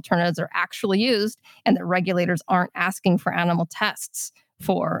 that those alternatives are actually used and that regulators aren't asking for animal tests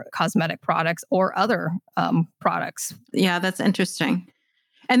for cosmetic products or other products. Yeah, that's interesting.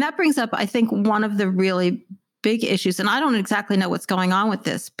 And that brings up, I think, one of the really big issues, and I don't exactly know what's going on with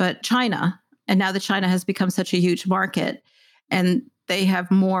this, but China. And now that China has become such a huge market and they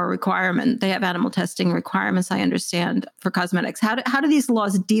have more requirement, they have animal testing requirements, I understand, for cosmetics. How do these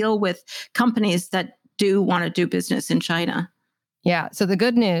laws deal with companies that do want to do business in China? Yeah. So the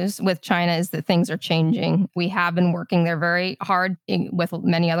good news with China is that things are changing. We have been working there very hard with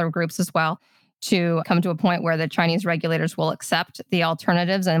many other groups as well to come to a point where the Chinese regulators will accept the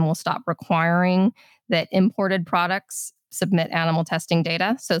alternatives and will stop requiring that imported products submit animal testing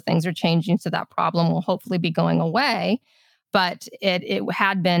data. So things are changing. So that problem will hopefully be going away. But it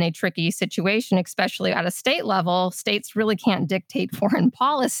had been a tricky situation, especially at a state level. States really can't dictate foreign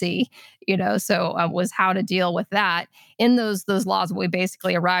policy, so was how to deal with that. In those laws, what we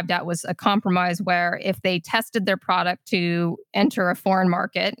basically arrived at was a compromise where if they tested their product to enter a foreign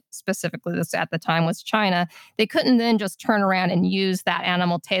market, specifically this at the time was China, they couldn't then just turn around and use that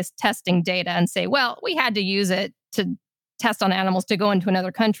animal testing data and say, well, we had to use it to test on animals to go into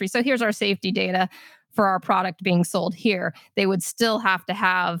another country. So here's our safety data for our product being sold here. They would still have to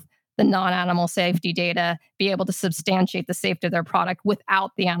have the non-animal safety data, be able to substantiate the safety of their product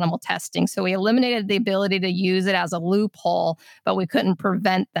without the animal testing. So we eliminated the ability to use it as a loophole, but we couldn't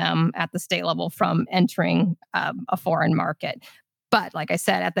prevent them at the state level from entering a foreign market. But like I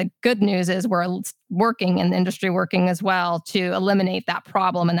said, the good news is we're working and the industry working as well to eliminate that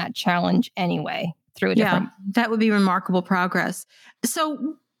problem and that challenge anyway through a different. Yeah, that would be remarkable progress.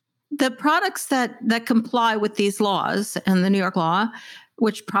 So the products that comply with these laws and the New York law,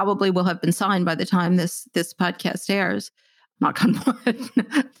 which probably will have been signed by the time this podcast airs, knock on wood,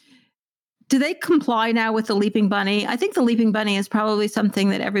 do they comply now with the Leaping Bunny? I think the Leaping Bunny is probably something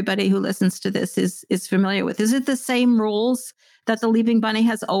that everybody who listens to this is familiar with. Is it the same rules that the Leaping Bunny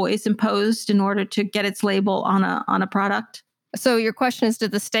has always imposed in order to get its label on a product? So your question is,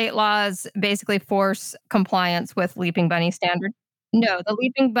 did the state laws basically force compliance with Leaping Bunny standard? No, the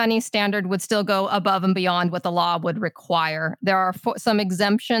Leaping Bunny standard would still go above and beyond what the law would require. There are some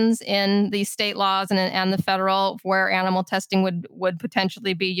exemptions in the state laws and the federal where animal testing would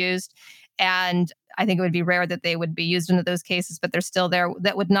potentially be used. And I think it would be rare that they would be used into those cases, but they're still there.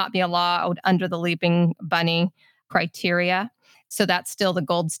 That would not be allowed under the Leaping Bunny criteria. So that's still the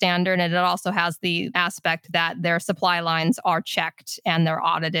gold standard. And it also has the aspect that their supply lines are checked and they're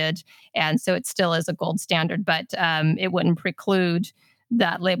audited. And so it still is a gold standard, but it wouldn't preclude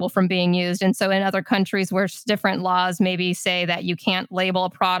that label from being used. And so in other countries where different laws maybe say that you can't label a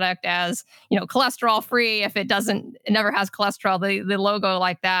product as, cholesterol free if it never has cholesterol, the logo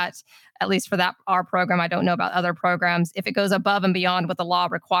like that, at least for our program. I don't know about other programs. If it goes above and beyond what the law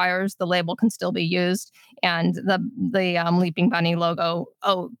requires, the label can still be used. And the Leaping Bunny logo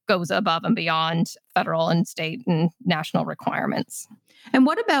goes above and beyond federal and state and national requirements. And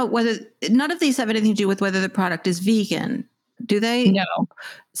what about whether none of these have anything to do with whether the product is vegan? Do they? No.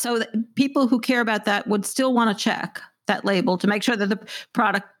 So people who care about that would still want to check that label to make sure that the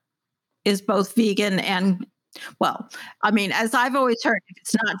product is both vegan and, well, I mean, as I've always heard, if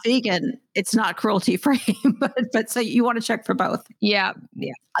it's not vegan, it's not cruelty free. but so you want to check for both. Yeah.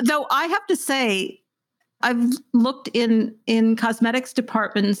 Though I have to say, I've looked in cosmetics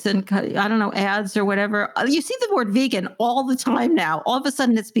departments and, I don't know, ads or whatever. You see the word vegan all the time now. All of a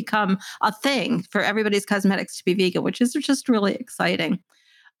sudden, it's become a thing for everybody's cosmetics to be vegan, which is just really exciting.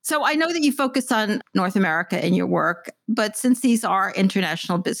 So I know that you focus on North America in your work, but since these are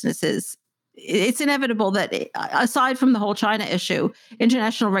international businesses, it's inevitable that aside from the whole China issue,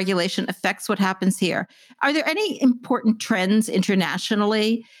 international regulation affects what happens here. Are there any important trends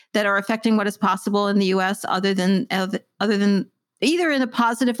internationally that are affecting what is possible in the US other than either in a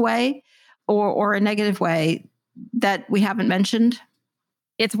positive way or a negative way that we haven't mentioned?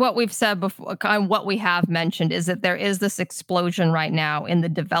 It's what we've said before. What we have mentioned is that there is this explosion right now in the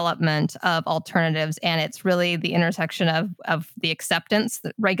development of alternatives, and it's really the intersection of the acceptance,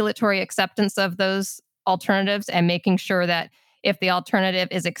 the regulatory acceptance of those alternatives, and making sure that if the alternative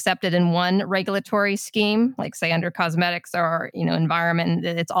is accepted in one regulatory scheme, like say under cosmetics or environment,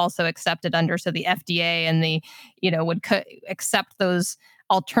 it's also accepted under, so the FDA and the would accept those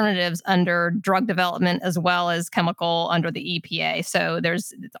alternatives under drug development as well as chemical under the EPA. So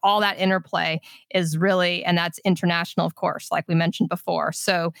there's all that interplay is really, and that's international, of course, like we mentioned before.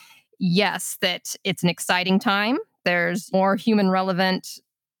 So yes, that it's an exciting time. There's more human relevant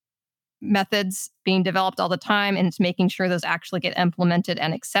methods being developed all the time, and it's making sure those actually get implemented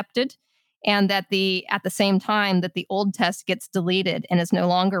and accepted. And that at the same time that the old test gets deleted and is no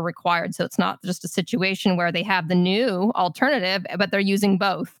longer required. So it's not just a situation where they have the new alternative, but they're using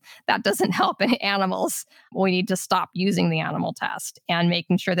both. That doesn't help animals. We need to stop using the animal test and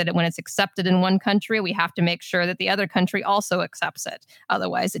making sure that when it's accepted in one country, we have to make sure that the other country also accepts it.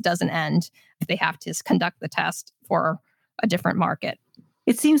 Otherwise, it doesn't end if they have to conduct the test for a different market.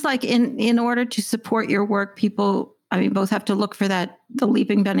 It seems like in order to support your work, people both have to look for the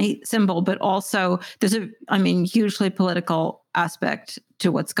leaping bunny symbol, but also there's hugely political aspect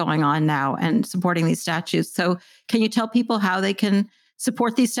to what's going on now and supporting these statutes. So can you tell people how they can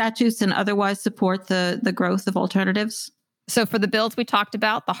support these statutes and otherwise support the growth of alternatives? So for the bills we talked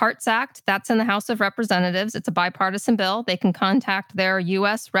about, the HARTS Act, that's in the House of Representatives. It's a bipartisan bill. They can contact their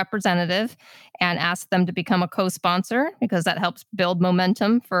U.S. representative and ask them to become a co-sponsor because that helps build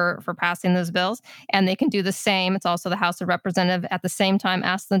momentum for passing those bills. And they can do the same. It's also the House of Representatives. At the same time,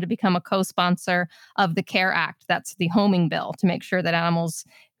 ask them to become a co-sponsor of the CARE Act. That's the homing bill to make sure that animals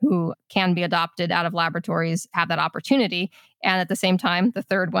who can be adopted out of laboratories have that opportunity. And at the same time, the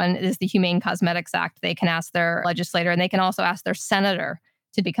third one is the Humane Cosmetics Act. They can ask their legislator, and they can also ask their senator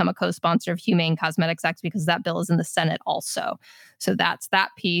to become a co-sponsor of Humane Cosmetics Act because that bill is in the Senate also. So that's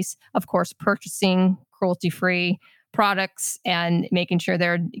that piece. Of course, purchasing cruelty-free products and making sure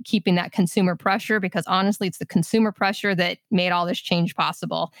they're keeping that consumer pressure, because honestly, it's the consumer pressure that made all this change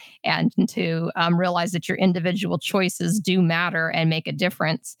possible. And to realize that your individual choices do matter and make a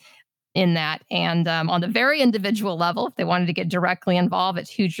difference in that. And on the very individual level, if they wanted to get directly involved, it's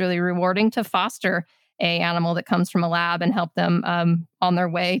hugely rewarding to foster an animal that comes from a lab and help them on their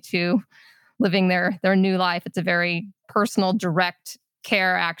way to living their new life. It's a very personal, direct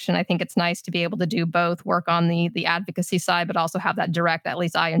care action. I think it's nice to be able to do both, work on the advocacy side, but also have that direct, at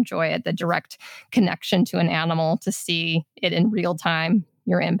least I enjoy it, the direct connection to an animal to see it in real time,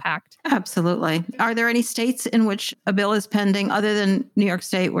 your impact. Absolutely. Are there any states in which a bill is pending other than New York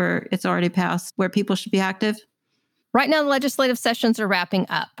State where it's already passed, where people should be active? Right now, the legislative sessions are wrapping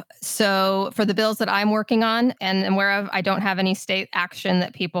up. So for the bills that I'm working on and whereof, I don't have any state action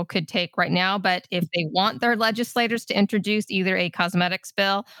that people could take right now. But if they want their legislators to introduce either a cosmetics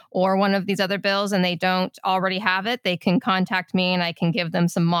bill or one of these other bills and they don't already have it, they can contact me and I can give them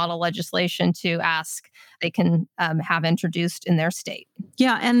some model legislation to ask they can have introduced in their state.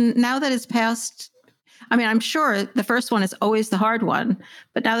 Yeah. And now that it's passed, I'm sure the first one is always the hard one,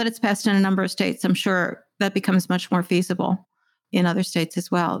 but now that it's passed in a number of states, I'm sure that becomes much more feasible in other states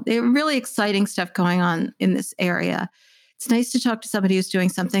as well. There are really exciting stuff going on in this area. It's nice to talk to somebody who's doing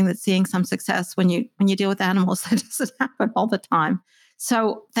something that's seeing some success when you deal with animals. That doesn't happen all the time.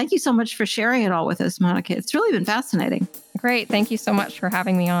 So thank you so much for sharing it all with us, Monica. It's really been fascinating. Great. Thank you so much for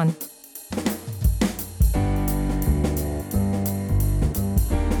having me on.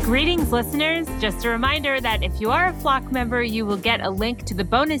 Greetings, listeners. Just a reminder that if you are a Flock member, you will get a link to the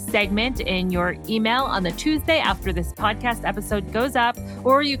bonus segment in your email on the Tuesday after this podcast episode goes up,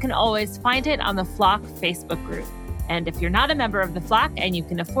 or you can always find it on the Flock Facebook group. And if you're not a member of the Flock and you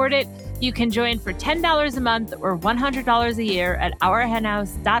can afford it, you can join for $10 a month or $100 a year at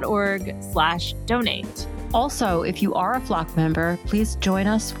ourhenhouse.org/donate. Also, if you are a Flock member, please join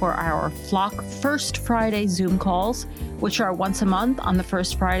us for our Flock First Friday Zoom calls, which are once a month on the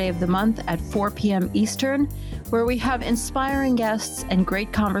first Friday of the month at 4 p.m. Eastern, where we have inspiring guests and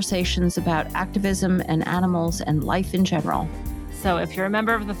great conversations about activism and animals and life in general. So if you're a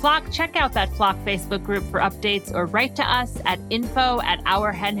member of the Flock, check out that Flock Facebook group for updates or write to us at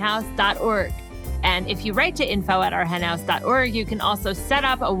info@ourhenhouse.org. And if you write to info@ourhenhouse.org, you can also set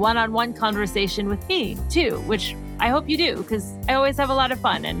up a one-on-one conversation with me too, which I hope you do, because I always have a lot of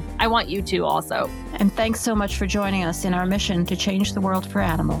fun and I want you to also. And thanks so much for joining us in our mission to change the world for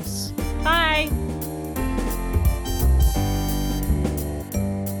animals. Bye.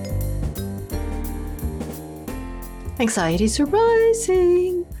 Anxieties are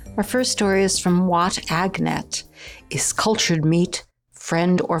rising. Our first story is from WhatAgNet. Is cultured meat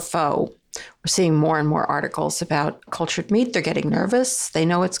friend or foe? We're seeing more and more articles about cultured meat. They're getting nervous. They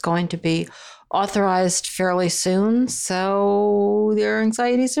know it's going to be authorized fairly soon, so their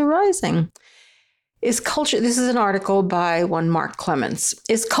anxieties are rising. This is an article by one Mark Clements.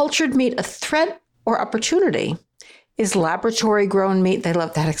 Is cultured meat a threat or opportunity? Is laboratory-grown meat, they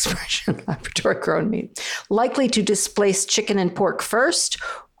love that expression, laboratory-grown meat, likely to displace chicken and pork first,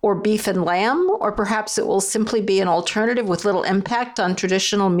 or beef and lamb? Or perhaps it will simply be an alternative with little impact on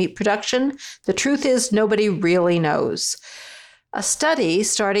traditional meat production? The truth is, nobody really knows. A study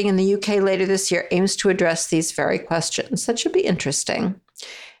starting in the UK later this year aims to address these very questions. That should be interesting.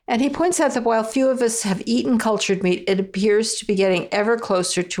 And he points out that while few of us have eaten cultured meat, it appears to be getting ever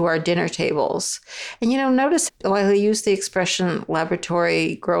closer to our dinner tables. And, notice while he used the expression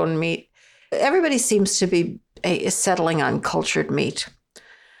laboratory-grown meat, everybody seems to be settling on cultured meat.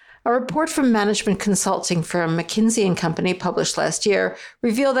 A report from management consulting firm McKinsey & Company published last year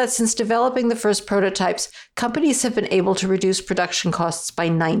revealed that since developing the first prototypes, companies have been able to reduce production costs by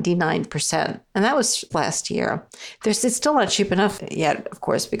 99%. And that was last year. It's still not cheap enough yet, of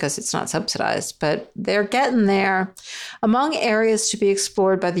course, because it's not subsidized, but they're getting there. Among areas to be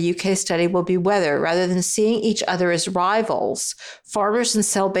explored by the UK study will be whether, rather than seeing each other as rivals, farmers and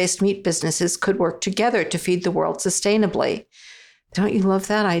cell-based meat businesses could work together to feed the world sustainably. Don't you love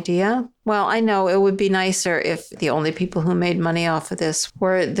that idea? Well, I know it would be nicer if the only people who made money off of this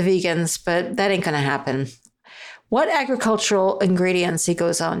were the vegans, but that ain't going to happen. What agricultural ingredients, he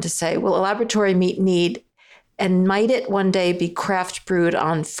goes on to say, will a laboratory meat need, and might it one day be craft brewed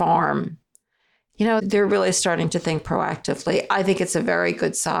on farm? They're really starting to think proactively. I think it's a very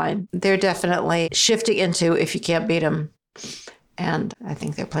good sign. They're definitely shifting into if you can't beat them. And I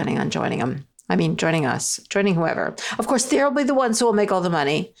think they're planning on joining us, joining whoever. Of course, they'll be the ones who will make all the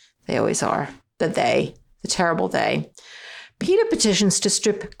money. They always are. The terrible they. PETA petitions to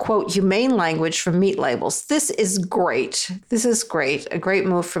strip, quote, humane language from meat labels. This is great. A great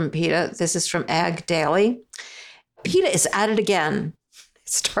move from PETA. This is from Ag Daily. PETA is at it again. It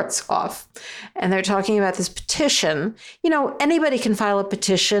starts off. And they're talking about this petition. Anybody can file a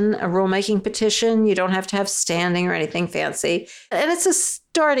petition, a rulemaking petition. You don't have to have standing or anything fancy. And it's a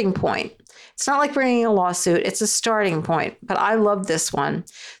starting point. It's not like bringing a lawsuit. It's a starting point, but I love this one.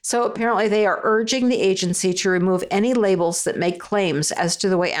 So apparently they are urging the agency to remove any labels that make claims as to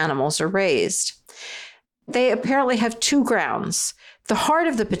the way animals are raised. They apparently have two grounds. The heart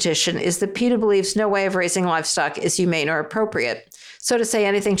of the petition is that PETA believes no way of raising livestock is humane or appropriate. So to say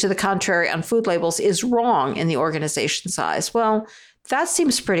anything to the contrary on food labels is wrong in the organization's eyes. Well, that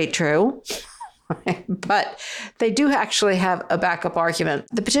seems pretty true. But they do actually have a backup argument.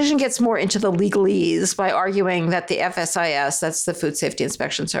 The petition gets more into the legalese by arguing that the FSIS, that's the Food Safety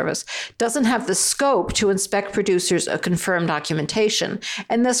Inspection Service, doesn't have the scope to inspect producers of confirmed documentation.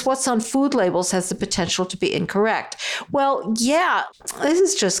 And thus what's on food labels has the potential to be incorrect. Well, yeah, this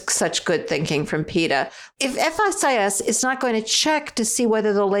is just such good thinking from PETA. If FSIS is not going to check to see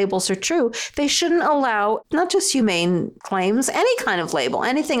whether the labels are true, they shouldn't allow not just humane claims, any kind of label,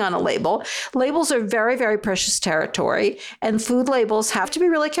 anything on a label. Labels are very, very precious territory, and food labels have to be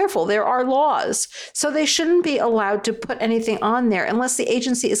really careful. There are laws. So they shouldn't be allowed to put anything on there unless the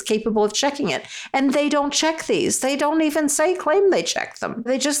agency is capable of checking it. And they don't check these. They don't even claim they check them.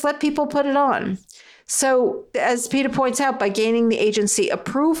 They just let people put it on. So as PETA points out, by gaining the agency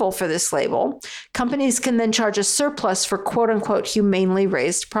approval for this label, companies can then charge a surplus for quote unquote humanely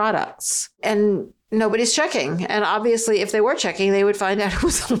raised products. And nobody's checking. And obviously, if they were checking, they would find out it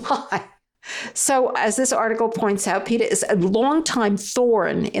was a lie. So as this article points out, PETA is a longtime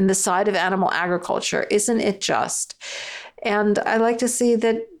thorn in the side of animal agriculture. Isn't it just? And I like to see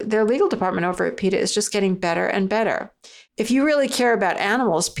that their legal department over at PETA is just getting better and better. If you really care about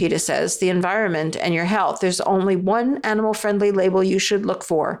animals, PETA says, the environment and your health, there's only one animal-friendly label you should look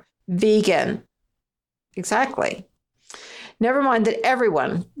for: vegan. Exactly. Never mind that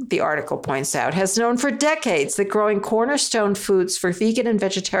everyone, the article points out, has known for decades that growing cornerstone foods for vegan and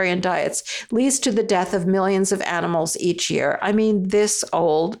vegetarian diets leads to the death of millions of animals each year. I mean, this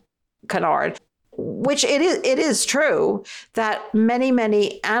old canard. which it is true that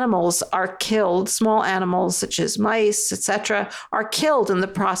many animals are killed, small animals such as mice, etc., are killed in the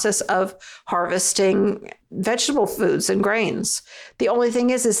process of harvesting vegetable foods and grains. The only thing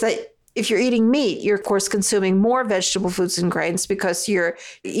is that if you're eating meat, you're, of course, consuming more vegetable foods and grains because you're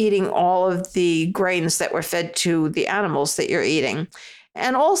eating all of the grains that were fed to the animals that you're eating.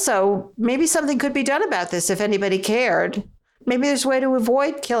 And also, maybe something could be done about this if anybody cared. Maybe there's a way to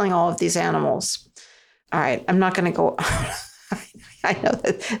avoid killing all of these animals. All right, I'm not going to go. I know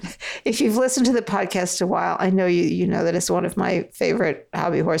that if you've listened to the podcast a while, I know you know that it's one of my favorite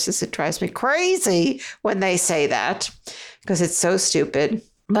hobby horses. It drives me crazy when they say that because it's so stupid.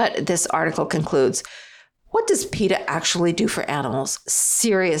 But this article concludes, what does PETA actually do for animals?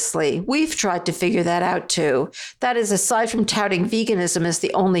 Seriously, we've tried to figure that out too. That is, aside from touting veganism as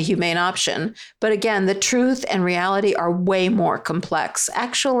the only humane option. But again, the truth and reality are way more complex.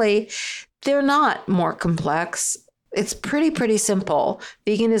 Actually, they're not more complex. It's pretty simple.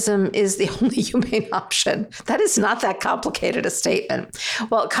 Veganism is the only humane option. That is not that complicated a statement.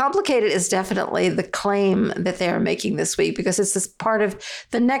 Well, complicated is definitely the claim that they are making this week, because it's this part of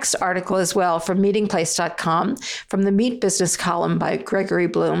the next article as well from meatingplace.com, from the Meat Business column by Gregory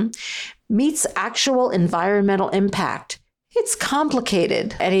Bloom. Meat's actual environmental impact. It's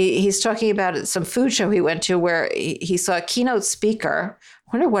complicated. And he's talking about some food show he went to where he saw a keynote speaker,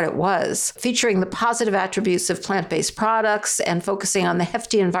 I wonder what it was, featuring the positive attributes of plant-based products and focusing on the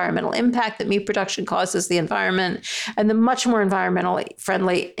hefty environmental impact that meat production causes the environment and the much more environmentally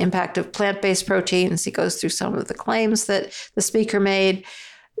friendly impact of plant-based proteins. He goes through some of the claims that the speaker made.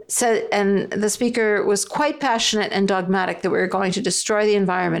 And the speaker was quite passionate and dogmatic that we were going to destroy the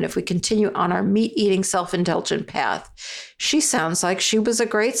environment if we continue on our meat-eating, self-indulgent path. She sounds like she was a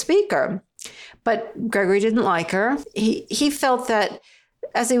great speaker, but Gregory didn't like her. He felt that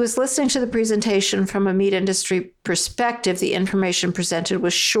as he was listening to the presentation from a meat industry perspective, the information presented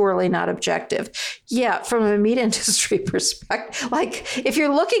was surely not objective. Yeah, from a meat industry perspective, like if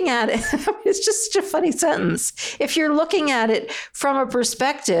you're looking at it, it's just such a funny sentence. If you're looking at it from a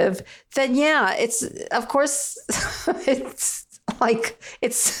perspective, then yeah, it's, of course, it's like,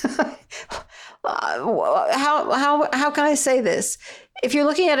 it's, how can I say this? If you're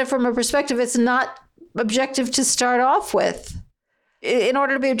looking at it from a perspective, it's not objective to start off with. In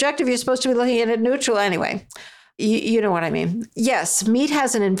order to be objective, you're supposed to be looking at it neutral anyway. You know what I mean? Yes, meat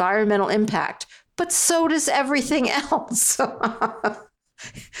has an environmental impact, but so does everything else.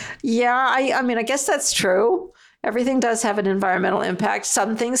 Yeah, I mean, I guess that's true. Everything does have an environmental impact.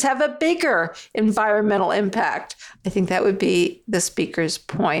 Some things have a bigger environmental impact. I think that would be the speaker's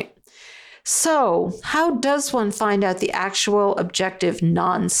point. So, how does one find out the actual objective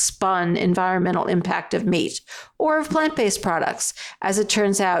non-spun environmental impact of meat or of plant-based products? As it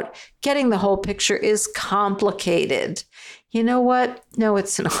turns out, getting the whole picture is complicated. You know what? No,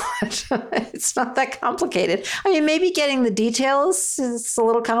 it's not. It's not that complicated. I mean, maybe getting the details is a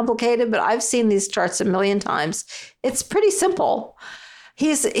little complicated, but I've seen these charts a million times. It's pretty simple.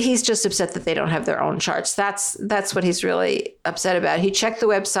 He's just upset that they don't have their own charts. That's what he's really upset about. He checked the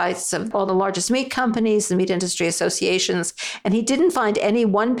websites of all the largest meat companies, the meat industry associations, and he didn't find any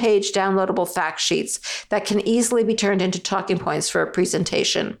one-page downloadable fact sheets that can easily be turned into talking points for a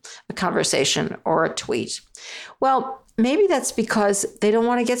presentation, a conversation, or a tweet. Well, maybe that's because they don't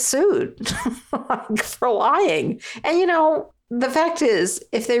want to get sued for lying. And, you know, the fact is,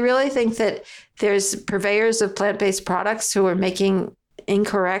 if they really think that there's purveyors of plant-based products who are making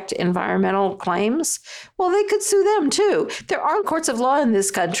incorrect environmental claims, well, they could sue them too. There are courts of law in this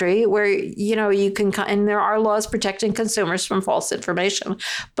country where, you know, you can, and there are laws protecting consumers from false information.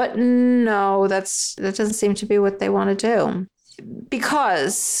 But no, that doesn't seem to be what they want to do.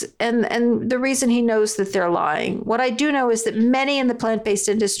 Because, and the reason he knows that they're lying, what I do know is that many in the plant-based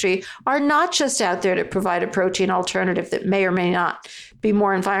industry are not just out there to provide a protein alternative that may or may not be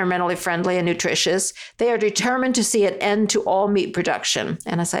more environmentally friendly and nutritious. They are determined to see an end to all meat production.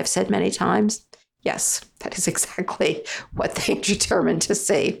 And as I've said many times, yes, that is exactly what they're determined to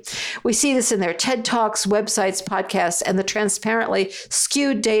see. We see this in their TED Talks, websites, podcasts, and the transparently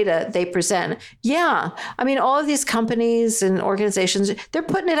skewed data they present. Yeah, I mean, all of these companies and organizations, they're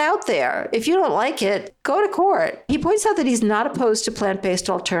putting it out there. If you don't like it, go to court. He points out that he's not opposed to plant-based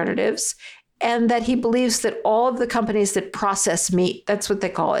alternatives, and that he believes that all of the companies that process meat, that's what they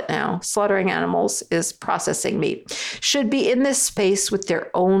call it now, slaughtering animals is processing meat, should be in this space with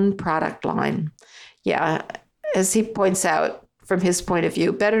their own product line. Yeah, as he points out, from his point of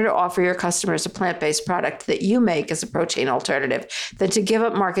view, better to offer your customers a plant-based product that you make as a protein alternative than to give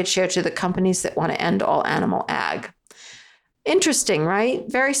up market share to the companies that want to end all animal ag. Interesting, right?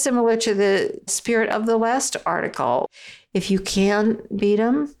 Very similar to the spirit of the last article. If you can't beat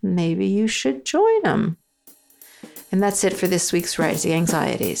them, maybe you should join them. And that's it for this week's Rising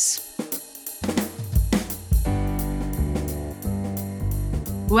Anxieties.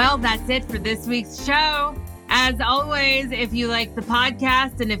 Well, that's it for this week's show. As always, if you like the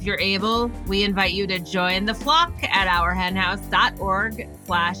podcast and if you're able, we invite you to join the flock at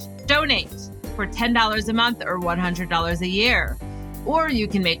ourhenhouse.org/donate for $10 a month or $100 a year. Or you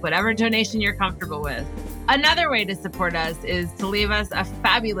can make whatever donation you're comfortable with. Another way to support us is to leave us a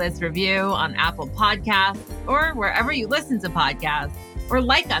fabulous review on Apple Podcasts or wherever you listen to podcasts, or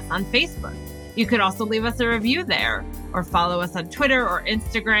like us on Facebook. You could also leave us a review there, or follow us on Twitter or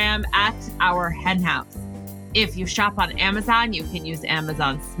Instagram at Our Hen House. If you shop on Amazon, you can use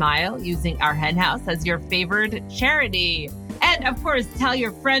Amazon Smile using Our Hen House as your favorite charity. And of course, tell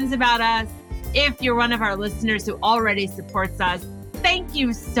your friends about us. If you're one of our listeners who already supports us, thank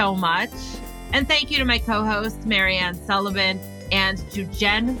you so much. And thank you to my co-host, Marianne Sullivan, and to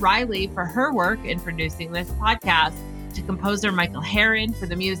Jen Riley for her work in producing this podcast, to composer Michael Herron for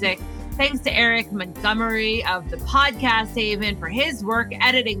the music. Thanks to Eric Montgomery of the Podcast Haven for his work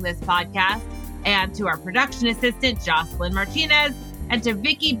editing this podcast, and to our production assistant, Jocelyn Martinez, and to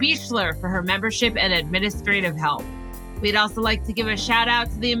Vicky Bichler for her membership and administrative help. We'd also like to give a shout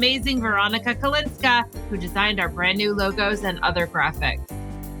out to the amazing Veronica Kalinska, who designed our brand new logos and other graphics.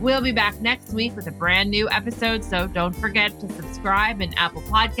 We'll be back next week with a brand new episode, so don't forget to subscribe in Apple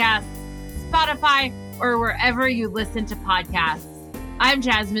Podcasts, Spotify, or wherever you listen to podcasts. I'm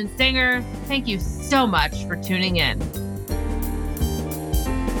Jasmine Singer. Thank you so much for tuning in.